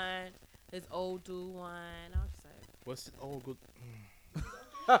lit. won, this old dude won. I was just like. What's good?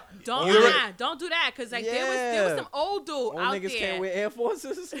 Don't You're do right. that. Don't do that, cause like there was Yeah. some old dude All out niggas there. can't wear Air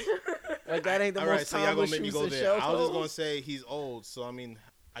Forces. Like that ain't the All right, most so y'all gonna timeless make me shoes go to there. shell I was just gonna toes. say he's old, so I mean,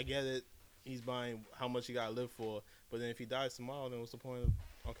 I get it. He's buying how much he gotta live for, but then if he dies tomorrow, then what's the point of?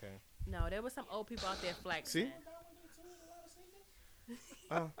 Okay. No, there was some old people out there flexing. See?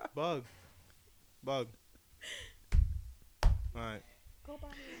 Bug. All right.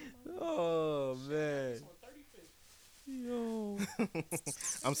 Oh man. Yo.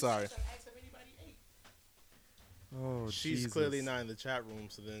 I'm sorry. Oh, She's Jesus. clearly not in the chat room,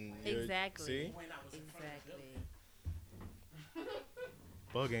 so then you're, Exactly. See, Exactly.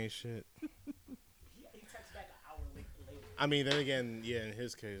 Bug ain't shit. I mean, then again, yeah, in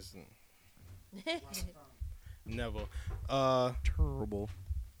his case, never. Terrible.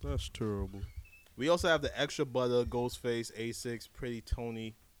 That's terrible. We also have the extra butter Ghostface A6 Pretty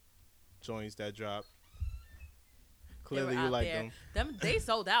Tony joints that drop. They were Clearly, you out like there. them. They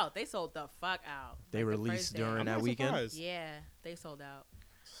sold out. They sold the fuck out. They Like, the released first day. during I'm that not weekend. surprised. Yeah, they sold out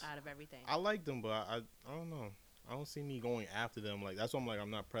of everything. I like them, but I don't know. I don't see me going after them. Like that's why I'm like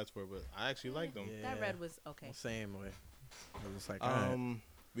I'm not pressed for it, but I actually like them. Yeah. That red was okay. Same way. I was just like, alright.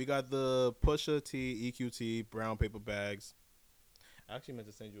 We got the Pusha T EQT brown paper bags. I actually meant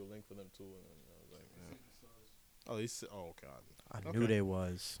to send you a link for them too. And I was like, yeah. Oh god. I knew they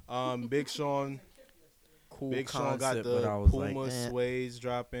was Big Sean. cool Big Sean concept, got but I the was Puma like, suedes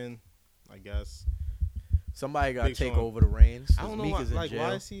dropping. I guess. somebody got to Big take Sean. over the reins. I don't know Meek why, is in like jail.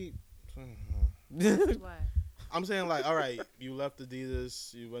 why is he. What? I'm saying like, all right, you left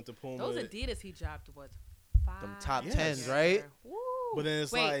Adidas, you went to Puma, Those Adidas he dropped was Them top Yes. 10s, right? Woo. but then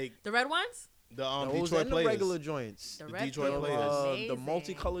it's Wait, like the red ones? the Those Detroit and the players. regular joints. The The red Detroit ones players. was The amazing.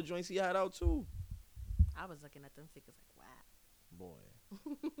 multicolored joints he had out too. I was looking at them sneakers like, wow. Boy,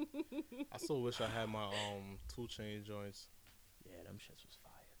 I still wish I had my 2 Chainz joints. Yeah, them shits was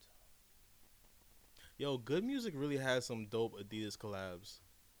fire too. Yo, good music really has some dope Adidas collabs.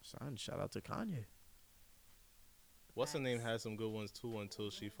 Son, shout out to Kanye. What's her Facts. name had some good ones too until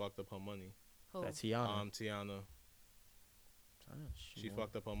she fucked up her money. Who? That's Tiana. Tiana. Son, She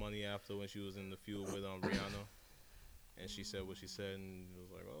fucked up her money after when she was in the feud with Rihanna. And she said what she said, and it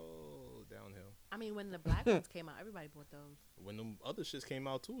was like, oh, downhill. I mean, when the black ones came out, everybody bought those. When them other shits came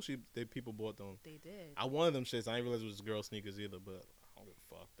out too, people bought them. They did. I wanted them shits. I didn't realize it was girl sneakers either, but I don't give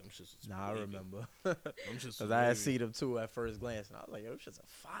a fuck. Them shits was Nah, I wavy. remember. Them shits was Because I had wavy. seen them too at first glance, and I was like, yo, them shits are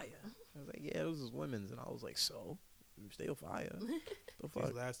fire. I was like, yeah, those is women's. And I was like, so? Still fire. The These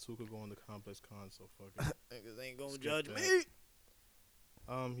fuck? last 2 could go on the Complex Con, so fuck it. Niggas ain't gonna Skip judge that. me.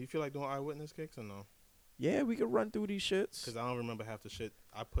 You feel like doing eyewitness kicks or no? Yeah, we could run through these shits. Because I don't remember half the shit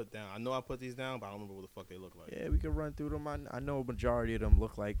I put down. I know I put these down, but I don't remember what the fuck they look like. Yeah, we could run through them. I know a majority of them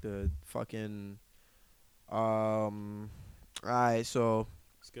look like the fucking. Alright, so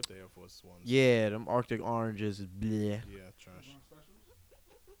Skip the Air Force ones. yeah, them Arctic oranges is bleh. Yeah, trash.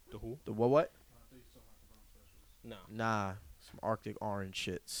 The who? The what? Nah. Nah, some Arctic orange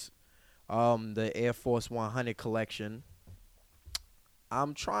shits. The Air Force 100 collection.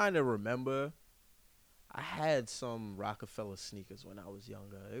 I'm trying to remember. I had some Rockefeller sneakers when I was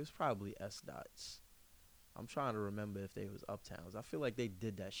younger. It was probably S dots. I'm trying to remember if they was Uptowns. I feel like they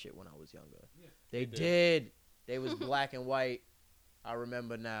did that shit when I was younger. Yeah. They They did. They was black and white. I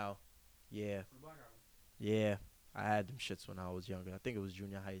remember now. Yeah, For the Black Album. yeah. I had them shits when I was younger. I think it was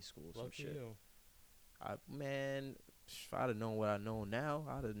junior high school. Some Lucky shit. you. Man, if I'd have known what I know now,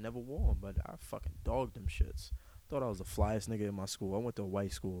 I'd have never worn them. But I fucking dogged them shits. Thought I was the flyest nigga in my school. I went to a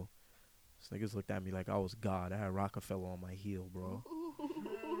white school. These niggas looked at me like I was God. I had Rockefeller on my heel, bro.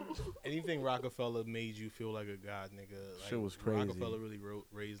 Anything Rockefeller made you feel like a god, nigga. Like, Shit was crazy. Rockefeller really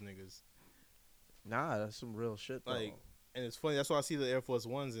raised niggas. Nah, that's some real shit, though. Like, and it's funny. That's why I see the Air Force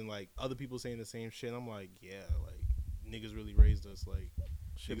Ones and like other people saying the same shit. I'm like, yeah, like niggas really raised us. Like,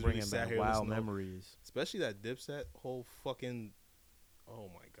 shit niggas bringing really sat back here wild listening to- memories. especially that Dipset whole fucking. Oh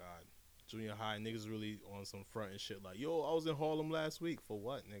my god, junior high niggas really on some front and shit. Like, yo, I was in Harlem last week for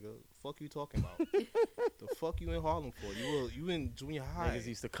what, nigga? Fuck you talking about? The fuck you in Harlem for? You in junior high? Niggas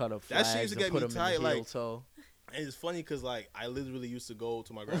used to cut up That flags shit used to and get put me them tight, in the heel like- toe. And it's funny because like I literally used to go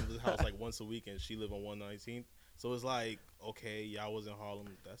to my grandmother's house like once a week, and she lived on 119th. So it's like, okay, y'all was in Harlem.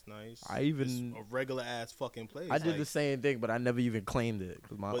 That's nice. I even- It's a regular ass fucking place. I did like, the same thing, but I never even claimed it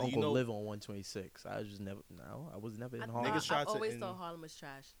because my But you uncle know- lived on 126. I just never. No, I was never in I, Harlem. Niggas tried I to always in- thought Harlem was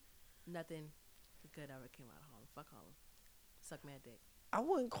trash. Nothing good ever came out of Harlem. Fuck Harlem. Suck mad dick. I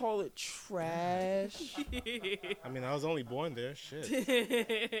wouldn't call it trash. I mean, I was only born there. Shit.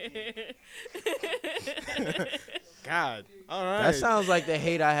 God. All right. That sounds like the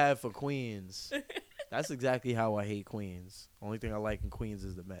hate I have for Queens. That's exactly how I hate Queens. Only thing I like in Queens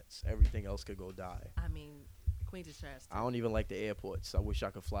is the Mets. Everything else could go die. I mean, Queens is trash. I don't even like the airports. I wish I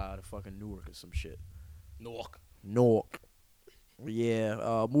could fly out of fucking Newark or some shit. Newark. Newark.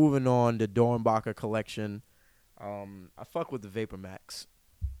 Yeah. Moving on, the Dornbacher collection. I fuck with the Vapor Max.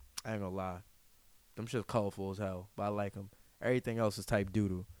 I ain't gonna lie. Them shit's colorful as hell, but I like them. Everything else is type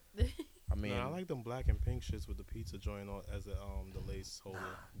doodoo. I mean, I like them black and pink shits with the pizza joint on as the lace holder.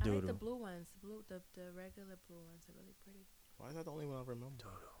 I like the doodoo. blue ones. The regular blue ones are really pretty. Why is that the only one I remember?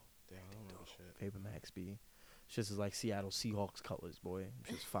 Damn, I don't remember shit. Vapor Max B. Shits is like Seattle Seahawks colors, boy.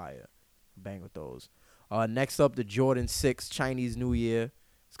 Shit's fire. Bang with those. Next up, the Jordan 6 Chinese New Year.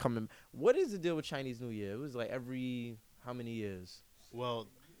 It's coming. What is the deal with Chinese New Year? It was like every how many years? Well,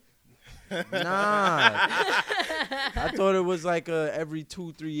 Nah. I thought it was like every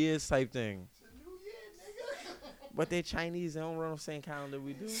 2-3 years type thing. But they Chinese. They don't run on the same calendar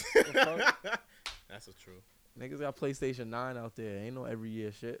we do. The fuck? that's a true. Niggas got PlayStation 9 out there. Ain't no every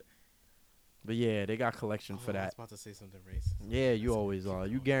year shit. But yeah, they got collection for I was that. about to say something racist. Yeah, you always are.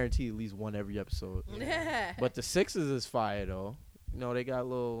 You guarantee at least one every episode. Yeah. But the 6s is fire though. You know, they got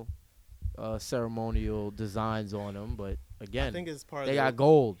little ceremonial designs on them. But I again, think it's part they of got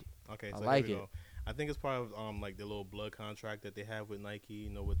gold. Okay, I so like here we it. go. I think it's part of like the little blood contract that they have with Nike. You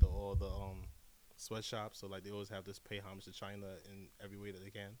know, with all the sweatshops. So like they always have to pay homage to China in every way that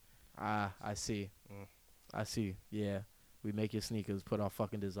they can. Ah, I see. Mm. I see. Yeah. We make your sneakers, put our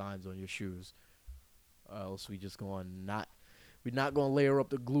fucking designs on your shoes. Else we just going we're not gonna layer up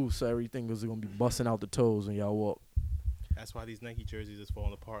the glue so everything is gonna be busting out the toes when y'all walk. That's why these Nike jerseys is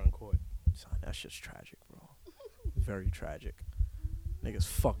falling apart in court. Son, that's just tragic, bro. Very tragic. Niggas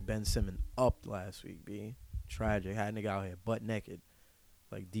fucked Ben Simmons up last week, B. Tragic. Had a nigga out here butt naked.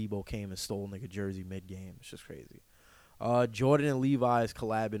 Like Debo came and stole nigga jersey mid game. It's just crazy. Jordan and Levi's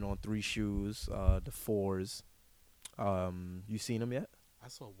collabing on 3 shoes, the 4s. You seen them yet? I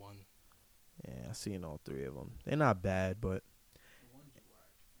saw one. Yeah, I seen all 3 of them. They're not bad, but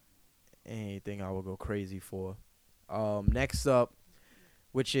anything I would go crazy for. Next up,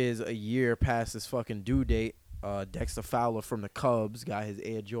 which is a year past his fucking due date, Dexter Fowler from the Cubs got his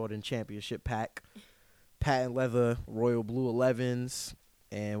Air Jordan championship pack. Patent leather royal blue 11s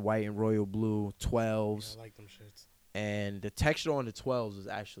and white and royal blue 12s. Yeah, I like them shits. And the texture on the 12s was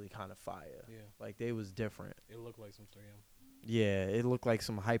actually kind of fire. Yeah. Like, they was different. It looked like some 3M. Yeah, it looked like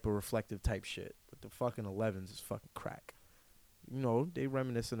some hyper-reflective type shit. But the fucking 11s is fucking crack. You know, they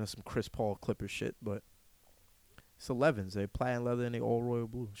reminiscent of some Chris Paul Clipper shit, but it's 11s. They platinum leather and they all royal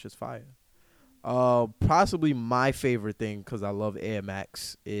blue. It's just fire. Possibly my favorite thing, because I love Air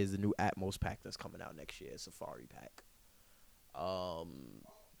Max, is the new Atmos pack that's coming out next year, Safari pack.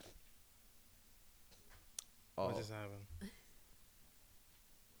 What just happened?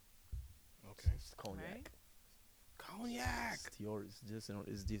 Okay. It's cognac. Right? Cognac.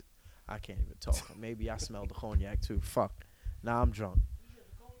 I can't even talk. Maybe I smelled the cognac too. Fuck. Now I'm drunk.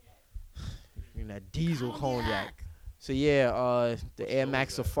 That diesel cognac. So yeah, the Air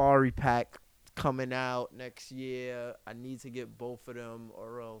Max Safari pack coming out next year. I need to get both of them,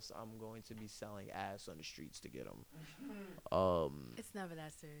 or else I'm going to be selling ass on the streets to get them. It's never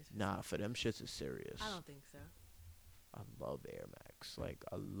that serious. Nah, for them shits is serious. I don't think so. I love Air Max. Like,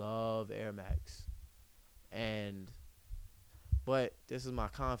 I love Air Max. But this is my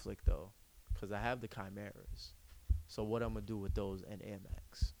conflict, though, because I have the Chimeras. So what I'm going to do with those and Air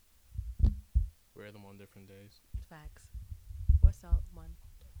Max? Wear them on different days. Facts. What's up, one?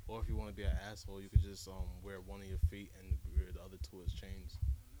 Or if you want to be an asshole, you could just wear one of your feet and wear the other 2 as chains.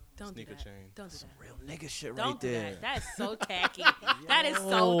 Don't Sneaker do that. chain. Don't do Some that. real nigga shit Don't right do there. that. That is so tacky. That is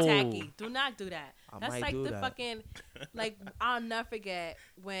so Yo. tacky. Do not do that. I That's might like do the that. fucking, like, I'll never forget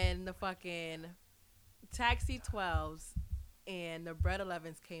when the fucking Taxi 12s and the Bread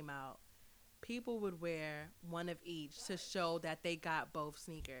 11s came out. People would wear one of each to show that they got both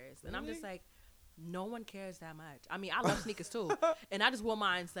sneakers. And I'm just like, no one cares that much. I mean, I love sneakers too. And I just wore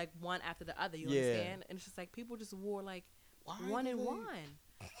mine like one after the other. You understand? And it's just like people just wore like one and one.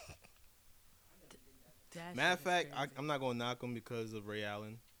 Matter of fact, I'm not going to knock him because of Ray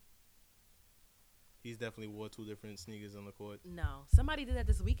Allen. He's definitely wore 2 different sneakers on the court. No. Somebody did that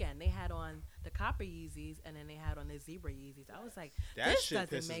this weekend. They had on the copper Yeezys and then they had on the zebra Yeezys. I was like, That this shit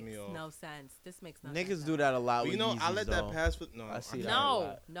doesn't pisses make me off. no sense. This makes no sense. Niggas do that a lot But with you know, I Yeezys, let though. that pass for I see that.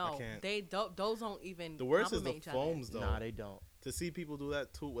 No, I can't. they don't. Those don't even. The worst is the compliment each other. foams, though. Nah, they don't. To see people do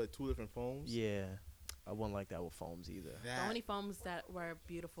that too with 2 different foams. Yeah. I wouldn't like that with foams either. The only foams that were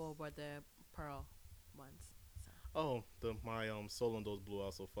beautiful were the pearl ones. So. My Soul on those blew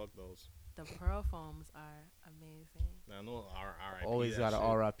out, so fuck those. The pearl foams are amazing. Now, I know R.I.P. Always got that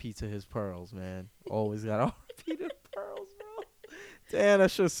an shit. RIP to his pearls, man. Always got an RIP to the pearls, bro. Damn, that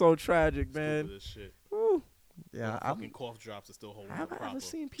shit's so tragic, man. Stupid as shit. Woo. Yeah, The fucking cough drops are still holding have up I proper. ever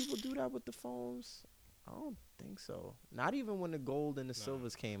seen people do that with the foams? I don't think so. Not even when the gold and the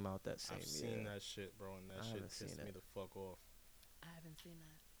silvers came out that same I've year. seen that shit, bro, and that I shit haven't pissed seen me it. the fuck off. I haven't seen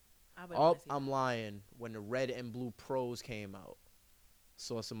that. I would Oh, wanna see I'm that. lying. When the red and blue pros came out,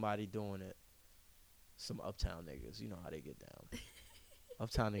 saw somebody doing it. Some uptown niggas, you know how they get down.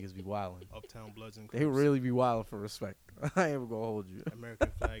 Uptown niggas be wildin'. Uptown Bloods and They Crips. really be wildin' for respect. I ain't even gonna hold you.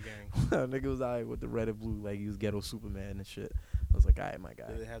 American Flag Gang. Nigga was out here with the red and blue like he was ghetto Superman and shit. I was like, alright, my guy.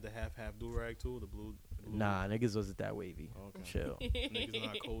 Did they have the half do-rag too? The blue? Nah, niggas wasn't that wavy. Okay. Chill. Niggas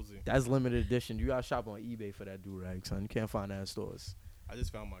not cozy. That's limited edition. You gotta shop on eBay for that do-rag, son. You can't find that in stores. I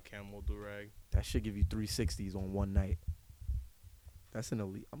just found my camel do-rag. That should give you 360s on one night. That's an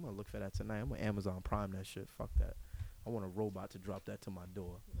elite. I'm gonna look for that tonight. I'm gonna Amazon Prime that shit. Fuck that. I want a robot to drop that to my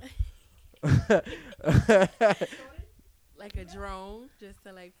door. Like a drone, just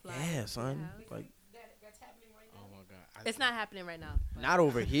to like fly. Yeah, over son. your house. Like, Oh my god. It's not happening right now. but- not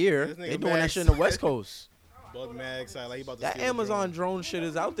over here. This nigga They doing that Max. shit in the West Coast. Bug mad excited. Like he about to That steal the Amazon drone. drone shit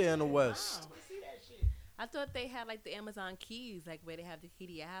is out there in the West. I thought they had like the Amazon keys, like where they have the key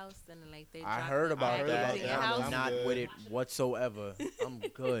to your house, and then like they. I drop heard the about package that. in your I'm house. I'm not good. with it whatsoever. I'm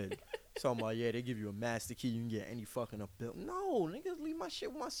good. Talking about, yeah, they give you a master key. You can get any fucking up bill. No, niggas, leave my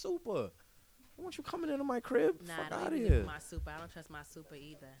shit with my super. I want you coming into my crib. Nah, Fuck don't out of even here. give my super. I don't trust my super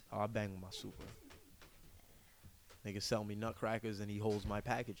either. Oh, I bang with my super. Nigga sell me nutcrackers and he holds my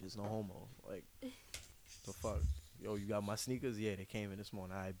packages. No homo. Like, the fuck? Yo, you got my sneakers? Yeah, they came in this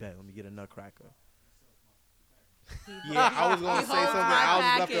morning. I bet. Let me get a nutcracker. Yeah, I was gonna He say holds something. my I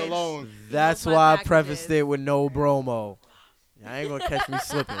was left package. alone. That's my why I packages. prefaced it with no bromo. I ain't gonna catch me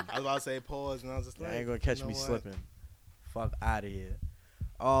slipping. I was about to say pause, and I was just like, I ain't gonna catch you know me what? slipping. Fuck out of here.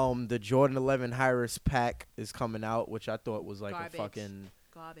 The Jordan 11 Hyris pack is coming out, which I thought was like Garbage. a fucking.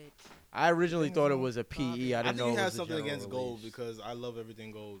 Garbage. I originally Things thought it wrong. was a PE. I Garbage. didn't I know think it you was have a something general against gold release. because I love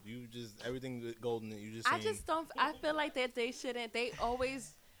everything gold. You just everything golden. You just. I saying- just don't. I feel like that they shouldn't. They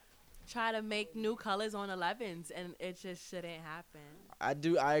always try to make new colors on 11s, and it just shouldn't happen.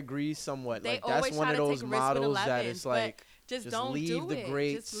 I agree somewhat. They Like that's always one try of to those take risks with models 11s, that it's but like just just don't leave do the it.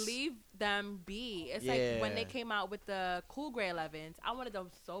 greats. Just leave them be. It's like when they Yeah. came out with the cool gray 11s. I wanted them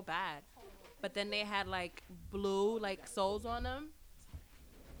so bad, but then they had like blue like soles on them.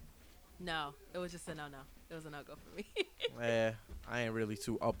 No, it was just a no. It was a no go for me. Yeah, I ain't really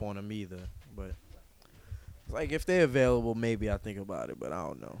too up on them either. But like if they're available, maybe I think about it. But I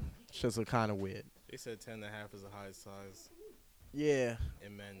don't know. It's just kind of weird. They said 10.5 is the highest size Yeah,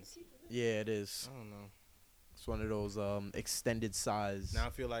 in men's. yeah, it is. I don't know. It's one of those extended size. Now I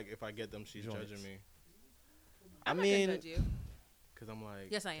feel like if I get them, she's Joints. judging me I I'm not mean, gonna judge you. because I'm like.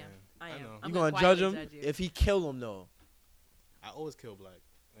 Yes, I am. damn, I am. know. I'm you gonna gonna judge him quietly judge you. if he kill him though. I always kill black.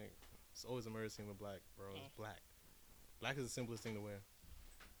 Like, it's always a murder scene with black, bro. It's black. Black is the simplest thing to wear.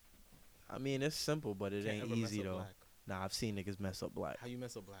 I mean, it's simple, but it Can't ain't ever mess easy up though. black. Nah, I've seen niggas mess up black How you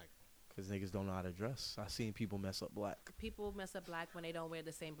mess up black? because niggas don't know how to dress. I've seen people mess up black. People mess up black when they don't wear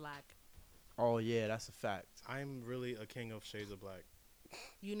the same black. Oh yeah, that's a fact. I'm really a king of shades of black.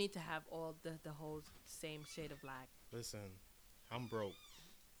 You need to have all the whole same shade of black. Listen, I'm broke,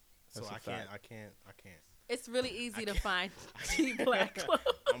 so That's a I can't. fact. I can't. It's really easy to can't- find cheap black clothes.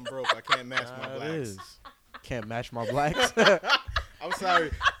 I'm broke. I can't match my Nah, it blacks. is. Can't match my blacks. I'm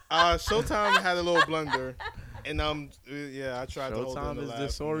sorry. Showtime had a little blunder, and yeah, I tried to hold on Showtime the is laugh.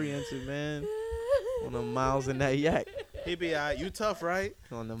 disoriented, man. On the miles in that yak. He be alright. You tough, right?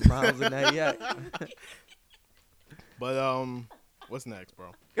 On the miles in that yak. But what's next,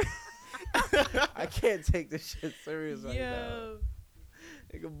 bro? I can't take this shit serious right now. Yo.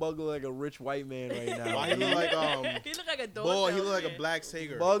 Nigga Bug look like a rich white man right now. Why he look like He look like a dog. boy? He look like a salesman. black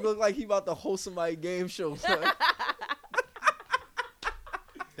Sager. Bug look like he about to host somebody game show. son.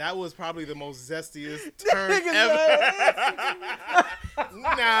 That was probably the most zestiest turn Nigga ever.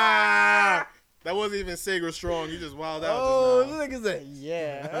 Nah, that wasn't even Sager strong. You just wild out. Oh, just this nigga said,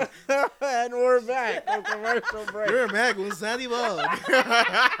 yeah. And we're back from commercial now. break. You're back with Zaddy Bug.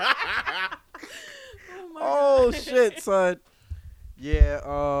 Oh, my Oh, God. shit, son. Yeah,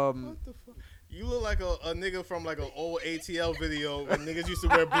 What the fuck? You look like a nigga from like an old ATL video when niggas used to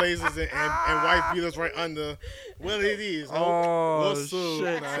wear blazers and white beaters right under. What are these? Oh, What's up,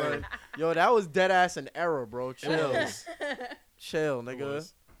 shit, man? son. Yo, that was dead ass an error, bro. It Chill. was. Chill, It nigga.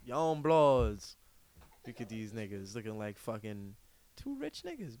 was. Young bloods. Look at these niggas looking like fucking two rich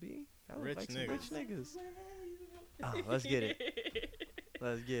niggas, B. That look Rich like some niggas. rich niggas. Oh, let's get it.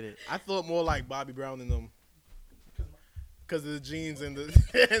 Let's get it. I thought more like Bobby Brown than them. Because of the jeans and the,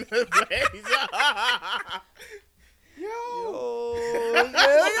 and the blazer. Yo. Oh,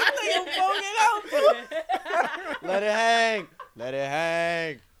 Let it hang. Let it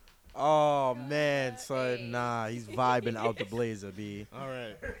hang. Oh, man, son. Nah, he's vibing out the blazer, B. All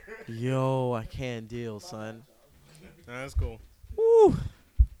right. Yo, I can't deal, son. Nah, that's cool. Woo.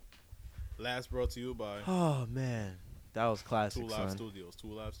 Last brought to you by Oh, man. That was classic, Two Live son. Studios.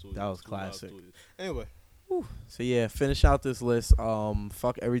 Two Live Studios. That was Two Live classic. Studios. Anyway, So yeah, finish out this list.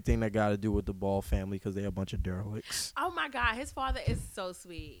 Fuck everything that got to do with the Ball family because they're a bunch of derelicts. Oh my God, his father is so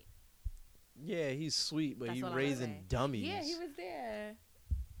sweet. Yeah, he's sweet, but That's he all I'm gonna raising say. dummies. Yeah, he was there.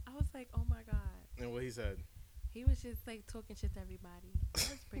 I was like, oh my God. and what he said. He was just like talking shit to everybody. That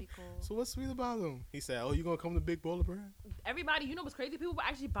was pretty cool. So what's sweet about him? He said, "Oh, you gonna come to Big Baller Brand?" Everybody, you know what's crazy? People were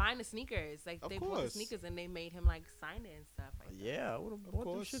actually buying the sneakers. Like Of they bought the course. sneakers and they made him like sign it and stuff. Like that. Yeah, I would have bought them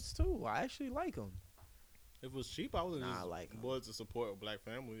course. shits too. I actually like them. If it was cheap, I would have Nah, just I like 'em. bought to support a black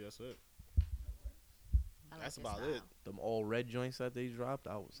family. That's it. I like That's his about style. it. Them all red joints that they dropped,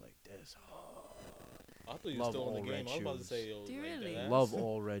 I was like, this. I thought you were Love still in all the game. red I was about to shoes. say, yo, Do you like, really? deadass. Love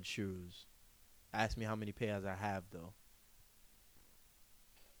all red shoes. Ask me how many pairs I have though.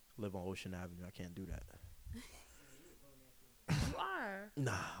 Live on Ocean Avenue. I can't do that. You are.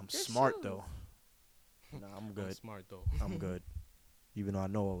 Nah, I'm They're smart shoes. though. Nah, I'm I'm good. smart though. I'm good. Even though I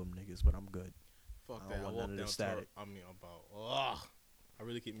know all them niggas, but I'm good. Fuck I that. don't I want walk none of down. the static. Ugh. I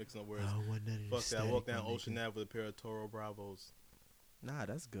really keep mixing up words. I don't want none of Fuck this that. I walk static, down my Ocean nigga. Ave with a pair of Toro Bravos. Nah,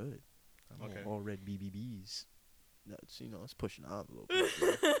 that's good. I want Okay. all red BBBs. That's, it's pushing the envelope.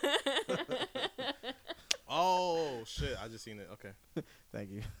 Oh shit! I just seen it. Okay. Thank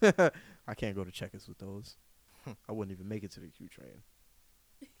you. I can't go to Checkers with those. I wouldn't even make it to the Q train.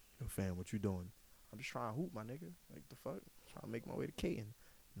 Yo, fam, what you doing? I'm just trying to hoop, my nigga. Like, the fuck? Trying to make my way to Caton.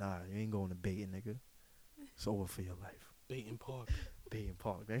 Nah, you ain't going to baiting, nigga. It's over for your life. Baton Park. Baton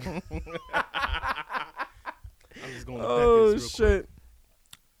Park, nigga. I'm just going to Oh Becky's real shit.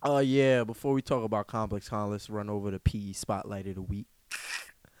 Oh yeah. Before we talk about Complex Con, let's run over the PE spotlight of the week.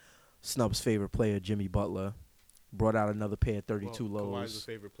 Snub's favorite player, Jimmy Butler, brought out another pair of 32 Well, Kawhi's lows.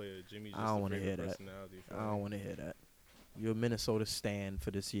 the favorite player. Jimmy's just I don't the want to favorite hear that. personality. for I me. don't want to hear that. You're a Minnesota stan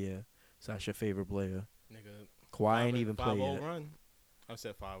for this year, so that's your favorite player. Nigga, Kawhi ain't even played 5-0 yet. run. I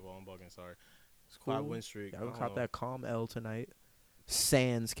said 5-0. I'm bugging. Sorry. It's cool. 5-win streak. Y'all I gonna don't cop know. that calm L tonight.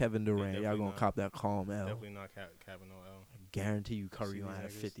 Sans Kevin Durant. Y'all definitely gonna not. cop that calm L. Definitely not Kevin no L. I guarantee you See Curry gonna these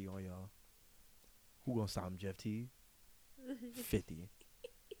have niggas? 50 on y'all. Who gonna stop him, Jeff T? 50.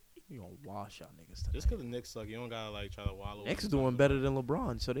 You gonna wash y'all niggas tonight. Just because the Knicks suck, you don't gotta like try to wallow. Knicks in the doing top better of than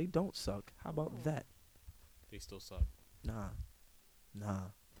LeBron, so they don't suck. How about that? They still suck. Nah.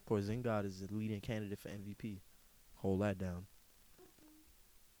 Porzingis is the leading candidate for MVP. Hold that down.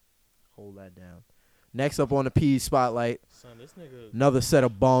 Next up on the P spotlight, Son, this nigga. another set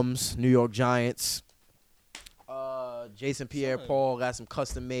of bums. New York Giants. Jason Son. Pierre-Paul got some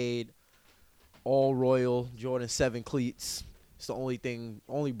custom-made, all royal Jordan 7 cleats. It's the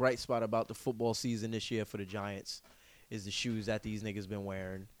only bright spot about the football season this year for the Giants is the shoes that these niggas been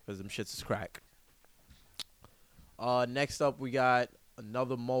wearing because them shits is crack. Next up, we got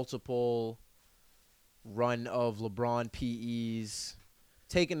another multiple run of LeBron PEs,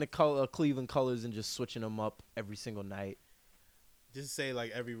 taking the Cleveland colors and just switching them up every single night. Just say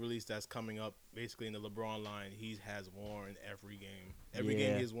like every release that's coming up, basically in the LeBron line, he has worn every game. Every game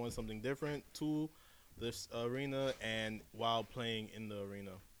Yeah. he has worn something different to this arena, and while playing in the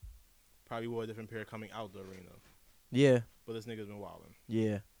arena, probably wore a different pair coming out the arena. Yeah, But this nigga's been wilding.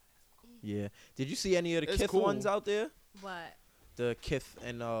 yeah. Did you see any of the It's Kith cool. ones out there? What? The Kith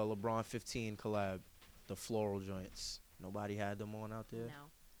and LeBron 15 collab, the floral joints. Nobody had them on out there?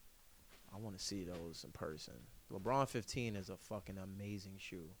 No. I want to see those in person. LeBron 15 is a fucking amazing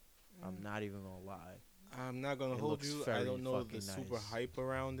shoe. I'm not even going to lie. I'm not gonna It hold looks you. I very don't know the fucking super nice. hype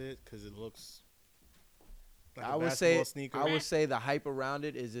around it because it looks like I a would say basketball sneaker. I would say the hype around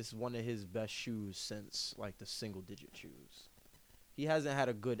it is this one of his best shoes since like the single digit shoes. He hasn't had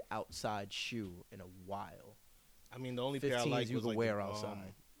a good outside shoe in a while. I mean, the only pair I 15s like you was can like wear the,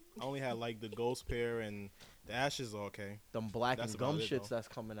 outside. I only had like the Ghost pair and the Ashes. Are okay. Them black That's and gum about it, shits though. that's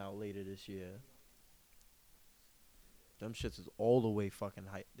coming out later this year. Them shits is all the way fucking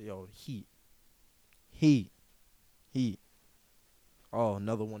hype. Yo, heat. Oh,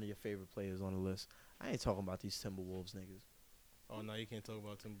 another one of your favorite players on the list. I ain't talking about these Timberwolves niggas. Oh no, you can't talk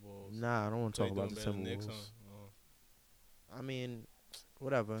about Timberwolves. Nah, I don't want to So talk they about the doing better than Timberwolves. Knicks, huh? Oh. I mean,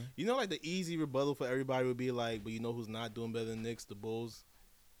 whatever. You know, like the easy rebuttal for everybody would be like, but you know who's not doing better than Knicks? The Bulls.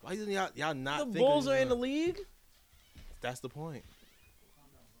 Why didn't y'all not The think Bulls of are these in the guys? league? That's the point.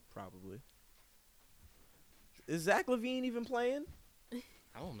 Probably. Is Zach LaVine even playing?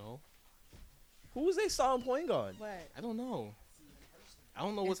 I don't know. Who was they starting point guard? What? I don't know. I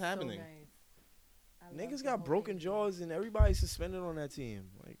don't know what's It's so happening. nice. I love Niggas the got whole broken thing. jaws and everybody's suspended on that team.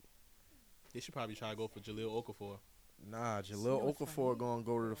 Like, They should probably try to go for Jaleel Okafor. nah, You know Jaleel what's Okafor funny? gonna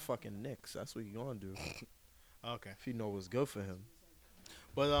go to the fucking Knicks. That's what he gonna do. Okay, If he know what's good for him.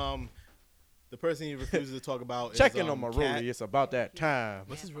 but the person he refuses to talk about Checking is on my Cat. Rollie. It's about that time.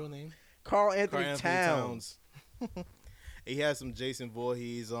 What's his real name? Carl Anthony, Karl Towns. He has some Jason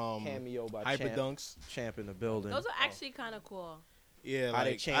Voorhees Cameo by hyper Champ. dunks. Champ in the building. Those are actually kind of cool. Yeah, How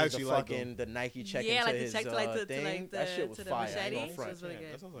they like I changed the actually like them. fucking the Nike check Yeah, into like the his check to, like, to thing. like that the- shit was to the fire. I ain't machete. gonna It front. was really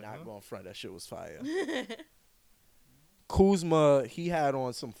good. That sounds like, Not huh? going front. That shit was fire. Kuzma, he had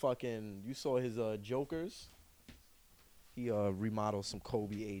on some fucking. You saw his Jokers. He remodeled some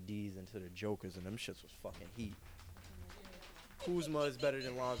Kobe ADs into the Jokers, and them shits was fucking heat. Kuzma is better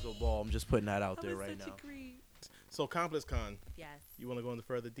than Lonzo Ball. I'm just putting that out there right now. So Complex Con, Yes. you want to go into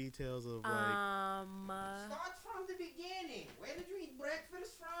further details of like? Start from the beginning. Where did you eat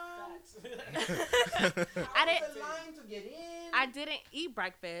breakfast from? I didn't. the line to get in? I didn't eat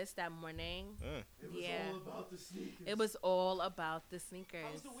breakfast that morning. Yeah. about the sneakers. It was all about the sneakers.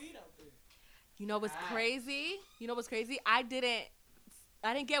 How was the weed out there? You know what's crazy? I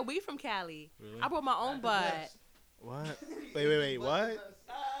didn't get weed from Cali. Really? I brought my own bud. What? Wait, what? I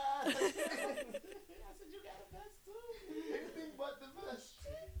said you got a vest too. Anything but the best.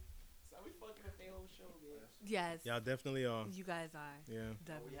 So we fucking at the whole show, man. Yes. Y'all definitely are. You guys are. Yeah.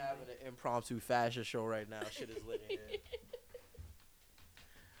 Definitely. We having an impromptu fashion show right now. Shit is lit in here.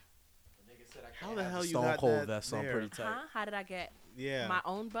 The nigga said I How can't the have hell you Stone got Cold that vest on there? pretty tight. Huh? How did I get Yeah. my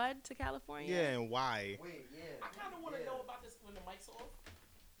own bud to California? Yeah, and why? Wait, yeah. I kind of want to know about this when the mic's off.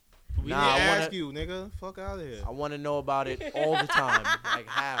 We Nah, I didn't wanna- ask you, nigga. Fuck out of here. I want to know about it all the time. Like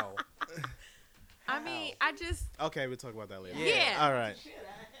how? I mean, I just Okay, we'll talk about that later. Yeah. All right.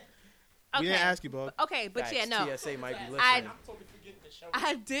 We didn't ask you, bro. Okay, but yeah, no. TSA might be listening.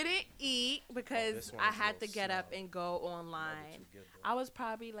 I didn't eat because this one I is a had to little get up slow. and go online. I was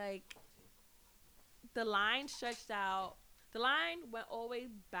probably like, the line stretched out. The line went all the way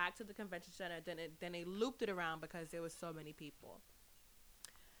back to the convention center. Then they looped it around because there was so many people.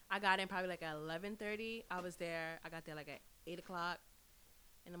 I got in probably like at 11:30. I was there. I got there like at 8 o'clock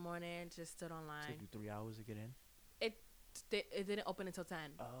in the morning. Just stood online. Took you 3 hours to get in? It didn't open until 10.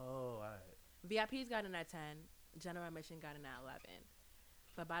 Oh, all right. VIPs got in at 10. General admission got in at 11.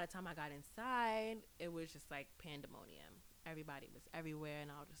 But by the time I got inside, it was just like pandemonium. Everybody was everywhere, and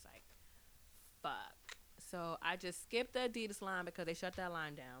I was just like, fuck. So I just skipped the Adidas line because they shut that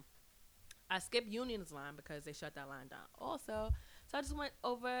line down. I skipped Union's line because they shut that line down also. So I just went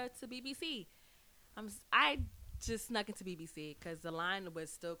over to BBC. I just snuck into BBC because the line was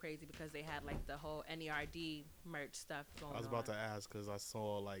still crazy because they had like the whole NERD merch stuff going on. I was about to ask because I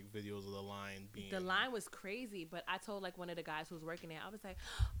saw like videos of the line being. The line was crazy, but I told like one of the guys who was working there, I was like,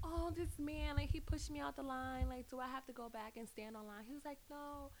 oh, this man, like he pushed me out the line. Like, do I have to go back and stand on line? He was like,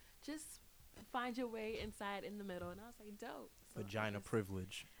 no, just find your way inside in the middle. And I was like, dope. So Vagina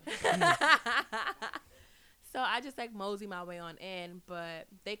privilege. So I just like mosey my way on in, but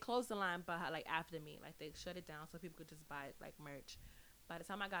they closed the line like after me. Like they shut it down so people could just buy like merch. By the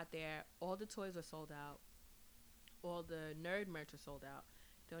time I got there, all the toys were sold out. All the nerd merch was sold out.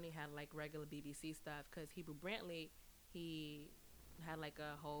 They only had like regular BBC stuff because Hebrew Brantley, he had like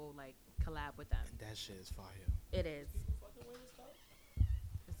a whole like collab with them. And that shit is fire. It is.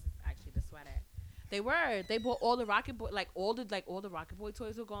 This is actually the sweater. They bought all the Rocket Boy, all the Rocket Boy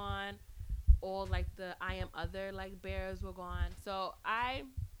toys were gone. All like the I Am Other like bears were gone. So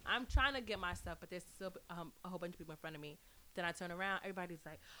I'm trying to get my stuff, but there's still a whole bunch of people in front of me. Then I turn around, everybody's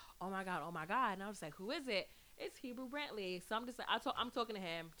like, oh my god, and I was like, who is it? It's Hebrew Brantley. So I'm just like, I'm talking to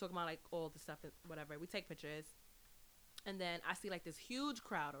him, talking about like all the stuff and whatever. We take pictures, and then I see like this huge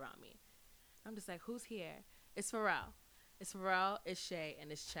crowd around me. I'm just like, who's here? It's Pharrell. It's Shay,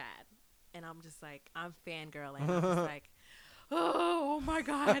 and it's Chad. And I'm just like, I'm fangirling. I'm just like, oh my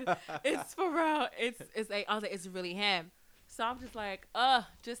god, it's Pharrell. It's like, I was like, it's really him. So I'm just like,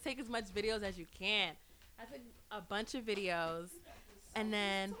 just take as much videos as you can. I took a bunch of videos, and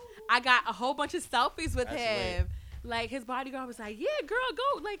then I got a whole bunch of selfies with him. Like his bodyguard was like, yeah, girl,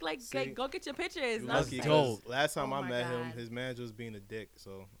 go go get your pictures. And I was Lucky, like, 'cause last time oh I my met him, God. his manager was being a dick.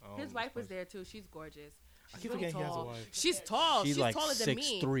 So his wife was there too. She's gorgeous. I She's keep really forgetting he has a tall. wife. She's tall. She's like taller than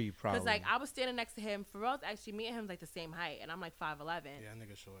me. 6'3" probably. Cause like I was standing next to him. Pharrell's actually me and him like the same height, and I'm like 5'11". Yeah,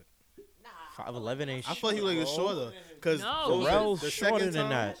 nigga short. 5'11" ain't I shit. thought he was shorter. Cause No. Pharrell's the shorter second than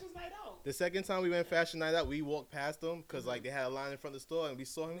time- that. The second time we went fashion night out, we walked past them because like they had a line in front of the store, and we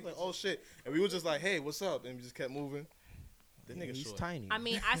saw him. We was like, oh shit, and we were just like, hey, what's up? And we just kept moving. The nigga He's short. tiny. I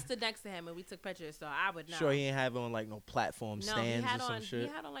mean, I stood next to him and we took pictures, so I would know. Sure, he ain't have on like no platform no, stands he had or some on. shit.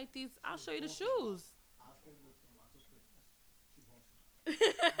 He had on like these. I'll show you the shoes.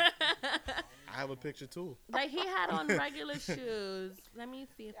 I have a picture too. Like he had on regular shoes. Let me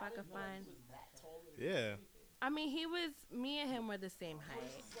see if I can find. Yeah. I mean, me and him were the same height.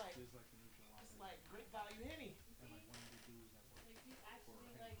 It's like great value Henny.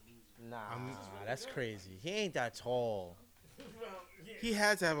 Nah, that's crazy. He ain't that tall. He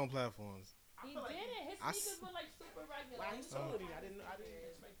had to have on platforms. He didn't. I His sneakers were like super regular. Wow, he's taller than me. I didn't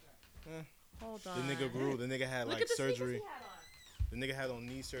expect that. Hold The on. nigga grew. The nigga had Look like at the sneakers surgery. he had on. The nigga had on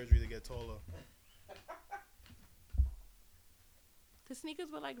knee surgery to get taller. The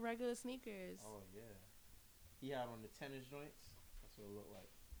sneakers were like regular sneakers. Oh yeah. He had on the tennis joints. That's what it looked like.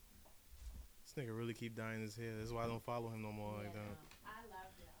 This nigga really keep dyeing his hair. That's why I don't follow him no more like that. I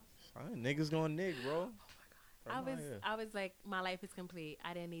loved it. Niggas gonna nig, bro. I was like, my life is complete.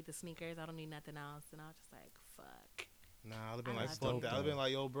 I didn't need the sneakers. I don't need nothing else. And I was just like, fuck. Nah, I'd have been I like, love fuck it. that. I'd have been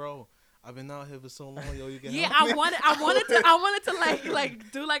like, yo, bro, I've been out here for so long, yo, you can Yeah, help I me? wanted to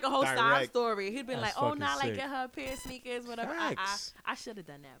like do like a whole side Direct. story. He'd been That's like, oh, fucking nah, like sick. get her a pair of sneakers, whatever. Facts. I should have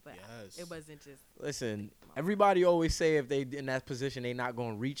done that, but Yes. it wasn't just. Listen, everybody always say if they in that position they not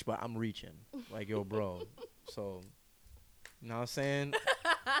gonna reach, but I'm reaching. Like yo, bro. So, you know what I'm saying?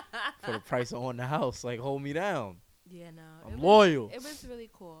 For the price of on the house, like hold me down. Yeah, no. I'm loyal. It was really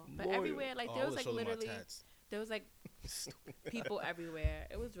cool, but Loyal. everywhere like Oh, there I was would've like showed him my literally tats. there was like people everywhere.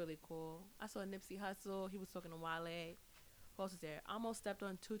 It was really cool. I saw Nipsey Hussle. He was talking to Wale. Who else was there? I almost stepped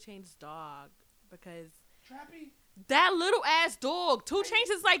on 2 Chainz's dog because Trappy. that little ass dog. 2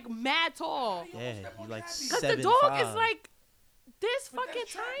 Chainz is like mad tall. Yeah, you like Cause the 7'5". dog is like this But fucking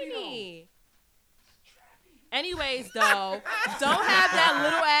that's Trappy, tiny. Anyways, though, don't have that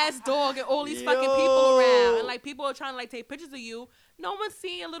little ass dog and all these fucking people around, and like people are trying to like take pictures of you. No one's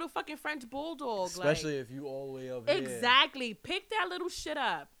seeing a little fucking French bulldog. Especially like, if you all the way up here. Exactly. Pick that little shit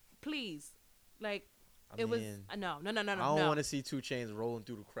up, please. Like, I was no. I don't want to see 2 Chainz rolling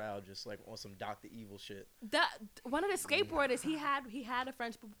through the crowd just like on some Dr. Evil shit. One of the skateboarders, he had a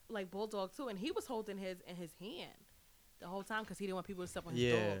French like bulldog too, and he was holding his in his hand the whole time because he didn't want people to step on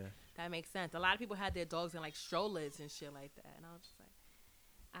his dog. That makes sense. A lot of people had their dogs in like strollers and shit like that, and I was just like,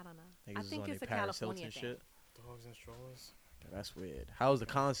 I don't know. I think it's a California thing. Shit. Dogs and strollers. That's weird. How was the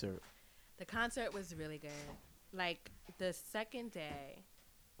concert? The concert was really good. Like the second day,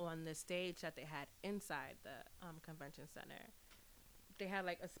 on the stage that they had inside the convention center, they had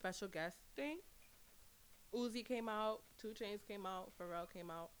like a special guest thing. Uzi came out, 2 Chainz came out, Pharrell came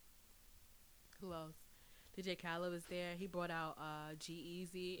out. Who else? DJ Khaled was there. He brought out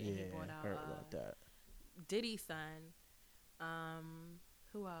G-Eazy, and he brought out heard about that. Diddy's son.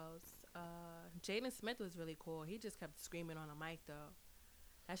 Who else? Jaden Smith was really cool. He just kept screaming on the mic though.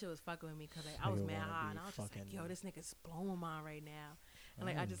 That shit was fucking with me because like I was mad high, and I was just like, yo, this nigga's blowing mine right now. And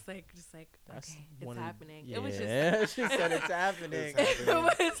like I just like okay, it's happening. It was just she said it's happening. It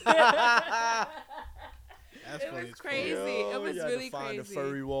was crazy. Yo, it was really crazy. The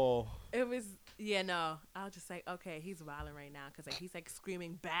furry wall. It was no. I was just like, okay, he's wilding right now because like he's like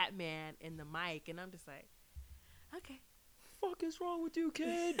screaming Batman in the mic, and I'm just like, okay. Fuck is wrong with you,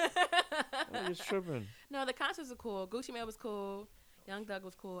 kid? I'm just tripping. No, the concerts were cool. Gucci Mane was cool. Young Thug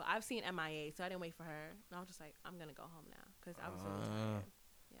was cool. I've seen MIA, so I didn't wait for her. And I was just like, I'm gonna go home now because I was really tired.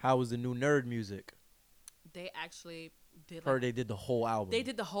 Yeah. How was the new Nerd music? They actually did. Heard they did the whole album. They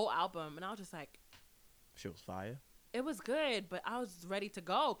did the whole album, and I was just like, shit was fire. It was good, but I was ready to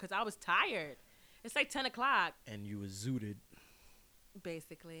go because I was tired. It's like 10 o'clock. And you was zooted.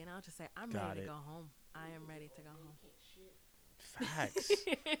 Basically, and I was just like, I'm ready to go home. I am ready to go home. Facts.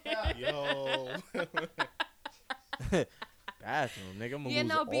 Yo. Bathroom, nigga. I'm you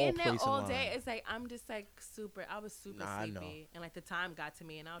know, being there all day, it's like I'm just like I was super sleepy, and like the time got to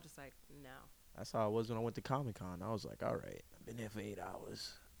me, and I was just like, no. That's how it was when I went to Comic-Con. I was like, all right, I've been there for 8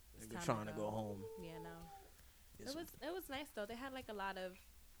 hours. Nigga trying to go home. Yeah, no. It was nice though. They had like a lot of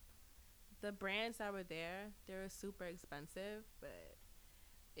the brands that were there. They were super expensive, but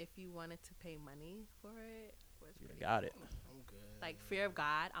if you wanted to pay money for it, you got it. I'm good. Like Fear of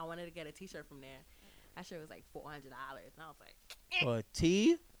God, I wanted to get a T-shirt from there. That shit was like $400, and I was like, for a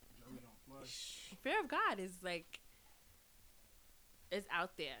tee? Fear of God is like, it's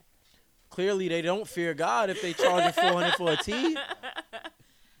out there. Clearly, they don't fear God if they charge you $400 for a tee.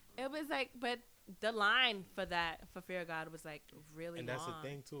 It was like, but the line for Fear of God was like really long. And that's the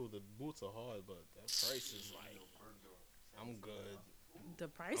thing too. The boots are hard, but that price is like, I'm good. The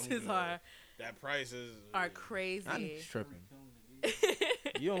prices That prices are crazy. I'm tripping.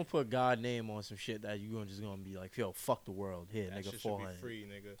 You don't put God name on some shit that you just gonna be like, yo, fuck the world. Here, that nigga, shit $400. should be free,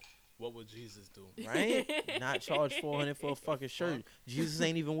 nigga. What would Jesus do? Right? Not charge $400 for a fucking shirt. Jesus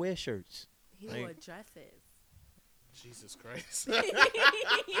ain't even wear shirts. He wore dresses. Jesus Christ.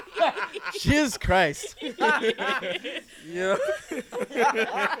 Jesus Christ. Yeah.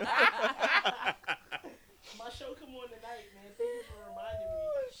 My show come on tonight, man. Thank you for reminding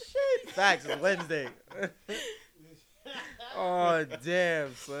me. Shit. Facts. It's Wednesday. Oh,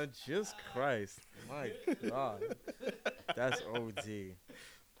 damn, son. Jesus Christ. My God. That's OD.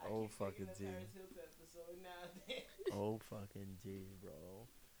 Oh, fucking D. Oh, fucking D, bro.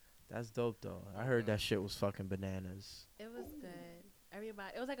 That's dope, though. I heard that shit was fucking bananas. It was good.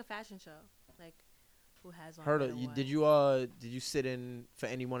 Everybody. It was like a fashion show. Like, who has on Heard of you? Did you sit in for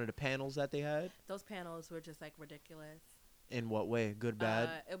any one of the panels that they had? Those panels were just like ridiculous. In what way? Good, bad?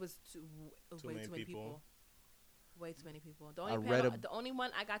 It was way too many people. Way too many people. The only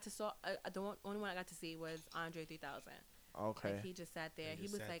one I got to only one I got to see was Andre 3000. Okay. Like, he just sat there. He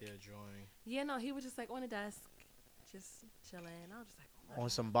was like, there drawing. Yeah, no, he was just like on the desk, just chilling. I was just like, on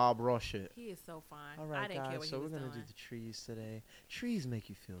some Bob Ross shit. He is so fine. All right, I didn't guys, care what so he was we're gonna doing. do the trees today. Trees make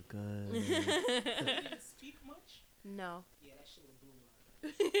you feel good. Did he speak much? No. Yeah, that shit was blue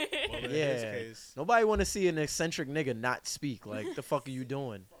line. Well, in Yeah. his case, Nobody want to see an eccentric nigga not speak. Like, the fuck are you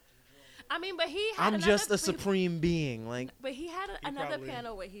doing? I mean, but he had I'm just a supreme being. Like, But he had another probably-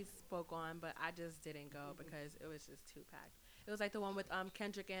 panel where he spoke on, but I just didn't go because it was just too packed. It was like the one with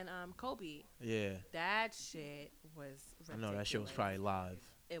Kendrick and Kobe. yeah. That shit was ridiculous. I know that shit was probably live.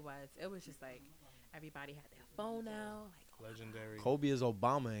 It was. It was just like everybody had their phone out. Like, oh, legendary. Kobe is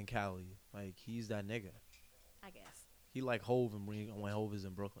Obama in Cali. Like, he's that nigga. I guess. He like Hove and when Hove is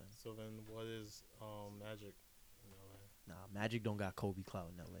in Brooklyn. So then, what is Magic? In LA? Nah, Magic don't got Kobe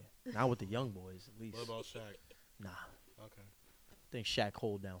clout in LA. Not with the young boys, at least. What about Shaq? Nah, Okay. I think Shaq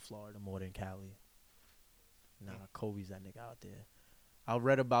hold down Florida more than Cali. Nah, Kobe's that nigga out there. I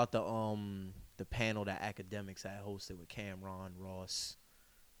read about the panel that academics had hosted with Cameron, Ross,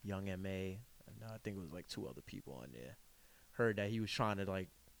 Young M.A., and I think it was like 2 other people on there. Heard that he was trying to like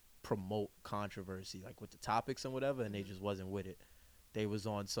promote controversy like with the topics and whatever, and they just wasn't with it. They was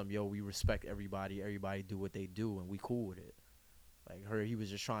on some, yo, we respect everybody do what they do, and we cool with it. Like, he was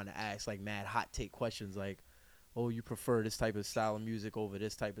just trying to ask like mad hot take questions like, oh, you prefer this type of style of music over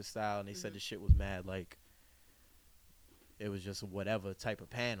this type of style, and they said the shit was mad like it was just whatever type of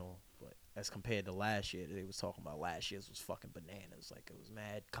panel. But as compared to last year, they was talking about last year's was fucking bananas. Like, it was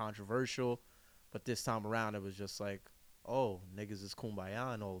mad controversial, but this time around it was just like, oh, niggas is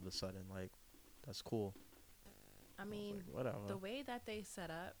kumbaya, and all of a sudden, like, that's cool. I mean, like, whatever. The way that they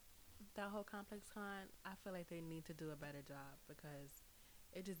set up that whole Complex Con, I feel like they need to do a better job because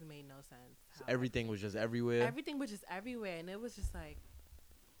it just made no sense. So everything was just everywhere. Everything was just everywhere, and it was just like,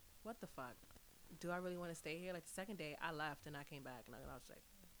 what the fuck? Do I really want to stay here? Like, the second day, I left and I came back, and I was like,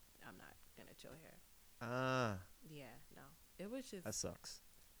 I'm not gonna chill here. Yeah, no, it was just. That sucks.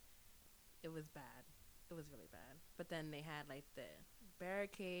 It was bad. It was really bad. But then they had like the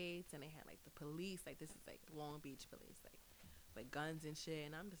barricades, and they had like the police. Like, this is like Long Beach police, like with guns and shit.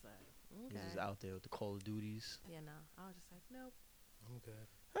 And I'm just like, okay. He's just out there with the Call of Duties. Yeah, no. I was just like, nope. I'm good.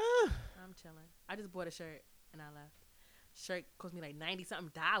 I'm chilling. I just bought a shirt and I left. Shirt cost me like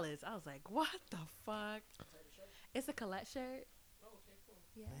 $90-something. I was like, what the fuck? It's a Colette shirt. Oh, okay, cool.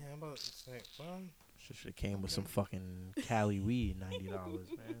 Yeah. Man, I'm about to say, well, Should have came with some fucking Cali weed, $90,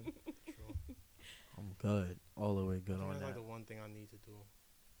 man. true. I'm good, all the way good I think on that's that. like the one thing I need to do.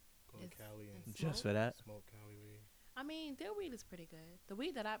 Go to It's- Cali and it's Just smoke? for that. smoke Cali weed. I mean, their weed is pretty good. The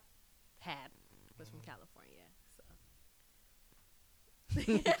weed that I had was from California.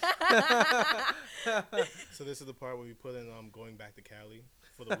 So this is the part where we put in going back to Cali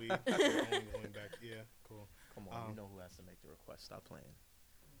for the weed. Only going back. Yeah, cool. Come on, you know who has to make the request. Stop playing.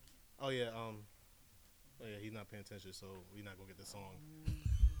 Oh yeah, he's not paying attention, so we're not gonna get the song.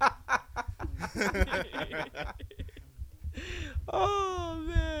 Oh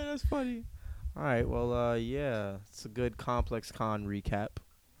man, that's funny. All right, well, yeah, it's a good Complex Con recap.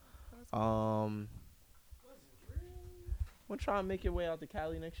 We'll try and make your way out to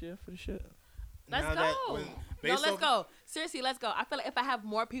Cali next year for the shit. Let's Now go. that No, based let's off- go. Seriously, let's go. I feel like if I have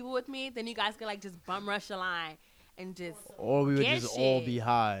more people with me, then you guys can like just bum rush the line and just Or we would Get just all shit. be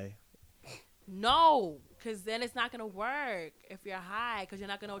high. no, because then it's not gonna work if you're high because you're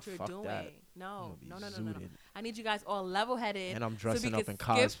not gonna know what you're Fuck doing. that. No, I'm no, gonna no, be no, no, no. zooted. I need you guys all level headed. And I'm dressing up in skip,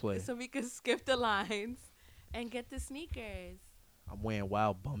 cosplay. so we can skip the lines and get the sneakers. I'm wearing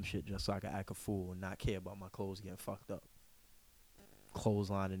wild bum shit just so I can act a fool and not care about my clothes getting fucked up.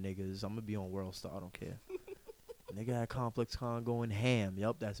 Clothesline and niggas. I'm gonna be on World Star. I don't care. Nigga at Complex Con going ham.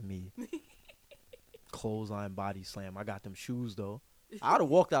 Yup, that's me. Clothesline body slam. I got them shoes though. I'd have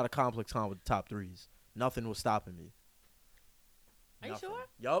walked out of Complex Con with the top 3s. Nothing was stopping me. Are you sure?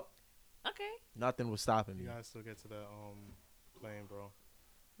 Yup. Okay. Nothing was stopping me. You gotta still get to that plane, bro.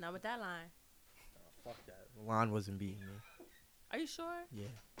 Not with that line. Fuck that. The line wasn't beating me. Are you sure? Yeah.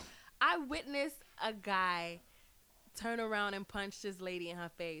 I witnessed a guy turn around and punch this lady in her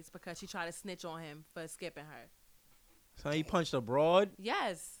face because she tried to snitch on him for skipping her. So he punched a broad?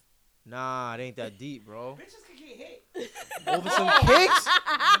 Yes. Nah, it ain't that deep, bro. Bitches can get hit. Over some kicks?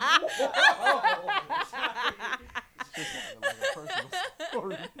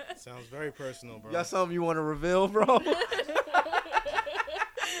 Sounds very personal, bro. You got something you want to reveal, bro? Hands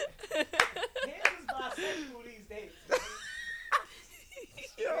is bisexual these days.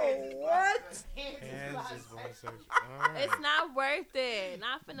 Yo, what? Hands is bisexual. All right. It's not worth it.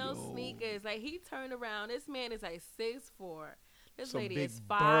 Not for no Yo. sneakers. Like, he turned around. This man is like 6'4". This Some lady big is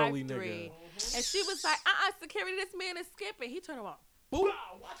burly 5'3". nigga. And she was like, security, this man is skipping. He turned around. Wow,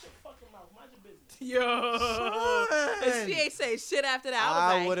 watch your fucking mouth. Mind your business. Yo. And Son. she ain't say shit after that.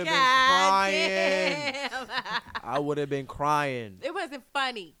 I I was would've like, been God damn. I would have been crying. It wasn't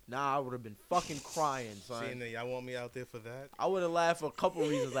funny. Nah, I would have been fucking crying, son. Seeing that y'all want me out there for that? I would have laughed for a couple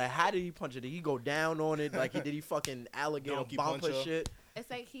reasons. Like, how did he punch it? Did he go down on it? Like, did he fucking alligator Donkey bump her puncher. shit? It's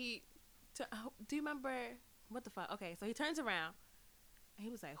like do you remember, what the fuck? Okay, so he turns around and he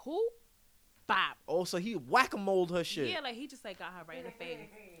was like, who? Bop. Oh, so he whack-a-moled her shit. Yeah, like he just like got her right in the face.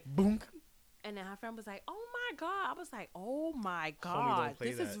 Boom. And then her friend was like, oh my God. I was like, oh my don't God.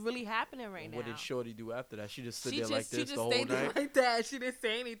 play This is that. really happening right now. What did Shorty do after that? She just stood she there like just this the whole stayed there night? like that. She didn't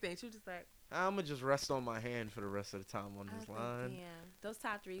say anything. She was just like, I'm going to just rest on my hand for the rest of the time on I this was like, line. damn, those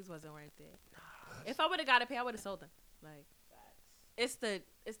top 3s wasn't worth it. If I would have got a pay, I would have sold them. Like, it's the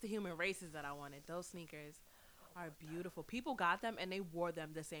human races that I wanted. Those sneakers are beautiful. People got them and they wore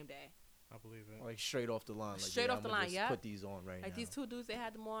them the same day. I believe it. Like straight off the line. Like, Straight off the I'ma line, just yeah. Put these on right Like now. these two dudes, they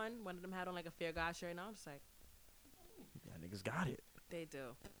had them on. One of them had on like a Fear God shirt, and I was just like, Yeah, niggas got it. they do.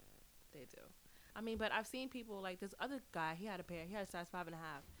 I mean, but I've seen people like this other guy. He had a pair. He had a size 5.5,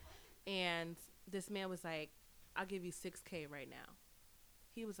 and this man was like, "I'll give you $6K right now."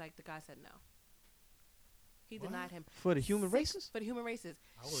 He was like, the guy said no. He denied him For the human races? for the human races.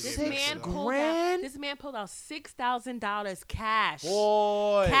 I would've This gave man that shit up. pulled out. Grand? This man pulled out $6,000 cash.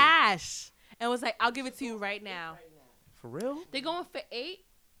 Boy. Cash, and was like, "I'll give it to you right now." For real? They're going for 8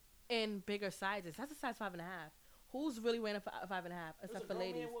 in bigger sizes. That's a size 5.5. Who's really wearing a 5.5 except for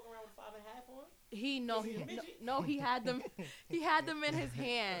ladies? walking around with 5.5 on? He had them. He had them in his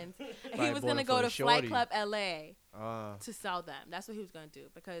hands, and he Probably was bought gonna it go for to the Flight shorty. Club LA Uh, to sell them. That's what he was gonna do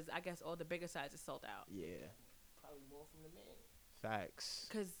because I guess all the bigger sizes sold out. yeah. Probably more from the man. Facts.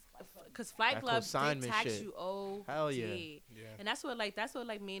 Cause Flight That Club they consignment tax shit. you OD. Hell yeah. Yeah. And that's what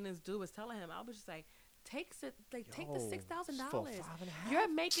maintenance do was telling him. I was just like, take the Yo, $6,000. for 5.5? You're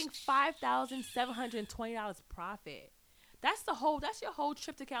making $5,720 profit. That's your whole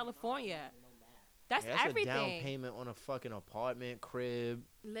trip to California. That's Yeah, that's everything. a down payment on a fucking apartment, crib.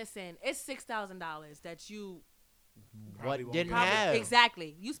 Listen, it's $6,000 that you Probably What won't didn't get have?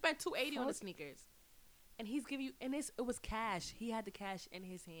 exactly. You spent $280 on the Fuck. sneakers, and he's giving you, and it was cash. He had the cash in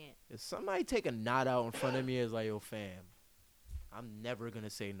his hand. If somebody take a knot out in front of me, it's like, yo, fam, I'm never gonna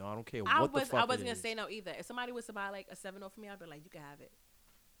say no. I don't care what the fuck I wasn't it gonna is. say no either. If somebody was to buy like a 7.0 for me, I'd be like, you can have it.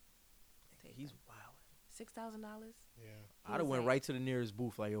 Take He's that. wild. $6,000. Yeah. I'd have went right to the nearest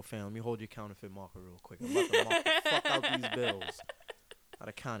booth, like, yo, fam, let me hold your counterfeit marker real quick. I'm about to mark the fuck out these bills. I'd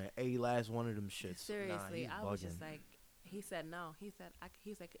have counted a last one of them shits. Seriously, nah, I was bugging. just like, he said no. He's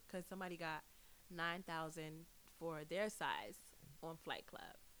like, because somebody got 9,000 for their size on Flight Club,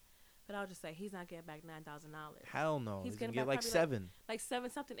 but I was just like, he's not getting back $9,000. Hell no. He's He's gonna getting get like back probably seven. Like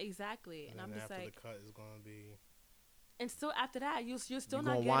 7 something exactly, and And I'm then just after like, the cut is gonna be. and still after that, you're still You're not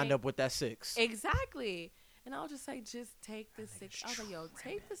gonna getting wind up with that 6. exactly. And I was just like, just take the That nigga's 6. I was like, yo,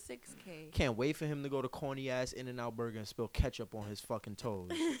 take the 6K. Can't wait for him to go to corny ass In-N-Out Burger and spill ketchup on his fucking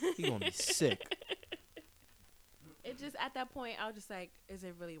toes. He gonna be sick. It just at that point, I was just like, is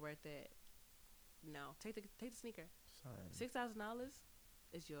it really worth it? No, take the sneaker. Son. $6,000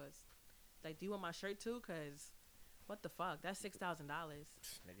 is yours. Like, do you want my shirt too? Cause what the fuck? That's $6,000.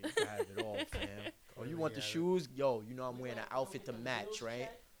 Nigga, you can have it all, fam. Oh, you want the Yeah. shoes? Yo, you know I'm wearing an outfit to match, right?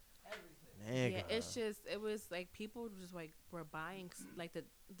 Nigga. Yeah, it's just it was like people just like were buying like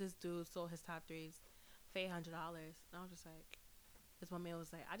this dude sold his top 3s for $800, and I was just like, this one man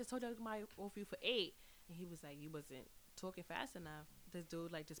was like, I just told you I could buy all for you for 8, and he was like, you wasn't talking fast enough. This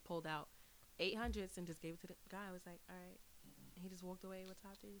dude like just pulled out 800s and just gave it to the guy. I was like, all right, and he just walked away with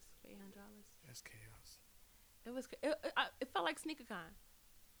top 3s for $800. That's chaos. It felt like sneaker con.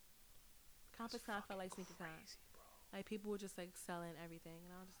 Complex Con felt like sneaker con. Like people were just like selling everything,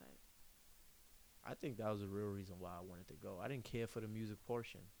 and I was just like. I think that was the real reason why I wanted to go. I didn't care for the music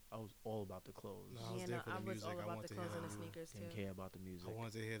portion. I was all about the clothes. No, I was there for the I was music. all I about wanted the to hear clothes and that. the sneakers too. Didn't care about the music. I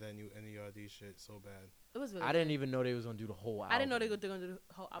wanted to hear that new NERD shit so bad. It was really I good. didn't even know they was gonna do the whole album. I didn't know they were going to do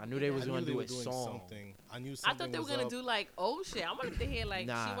the whole album. knew they was I gonna knew they do were a doing song. something. I knew I something thought they were was gonna up. do like old shit. I wanted to hear like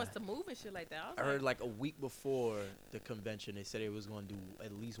Nah. She Wants to Move and shit like that. I heard like a week before the convention, they said they was gonna do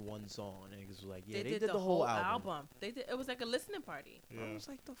at least one song. And niggas was like, yeah, they did the whole album. They did. It was like a listening party. Yeah. I was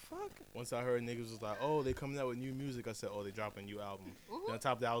like, the fuck? Once I heard niggas was like, oh, they coming out with new music, I said, oh, they dropping a new album. Mhm. And on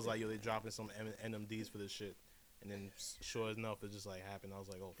top of that, I was like, yo, they dropping some NMDs for this shit. And then, sure enough, it just like happened. I was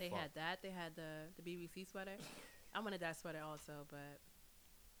like, oh, They fuck. had that. They had the BBC sweater. I wanted that sweater also, but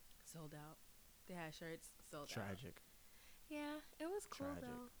sold out. They had shirts sold out. Tragic. Yeah, it was cool Tragic.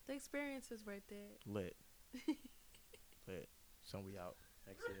 though. The experience was worth it. Lit. Lit. So we out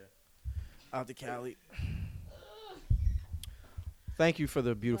next year. Out to Cali. Thank you for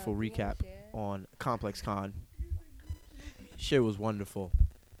the beautiful Love, you wanna recap share? on Complex Con. Shit was wonderful.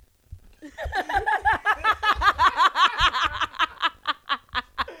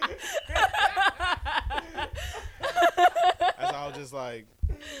 As I was just like,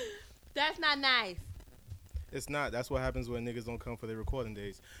 That's not nice. it's not. That's what happens when niggas don't come for their recording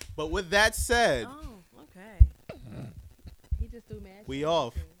days. But with that said, Oh, okay. He just threw mad. We shit.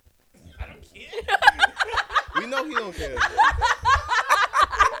 off. we know he don't care.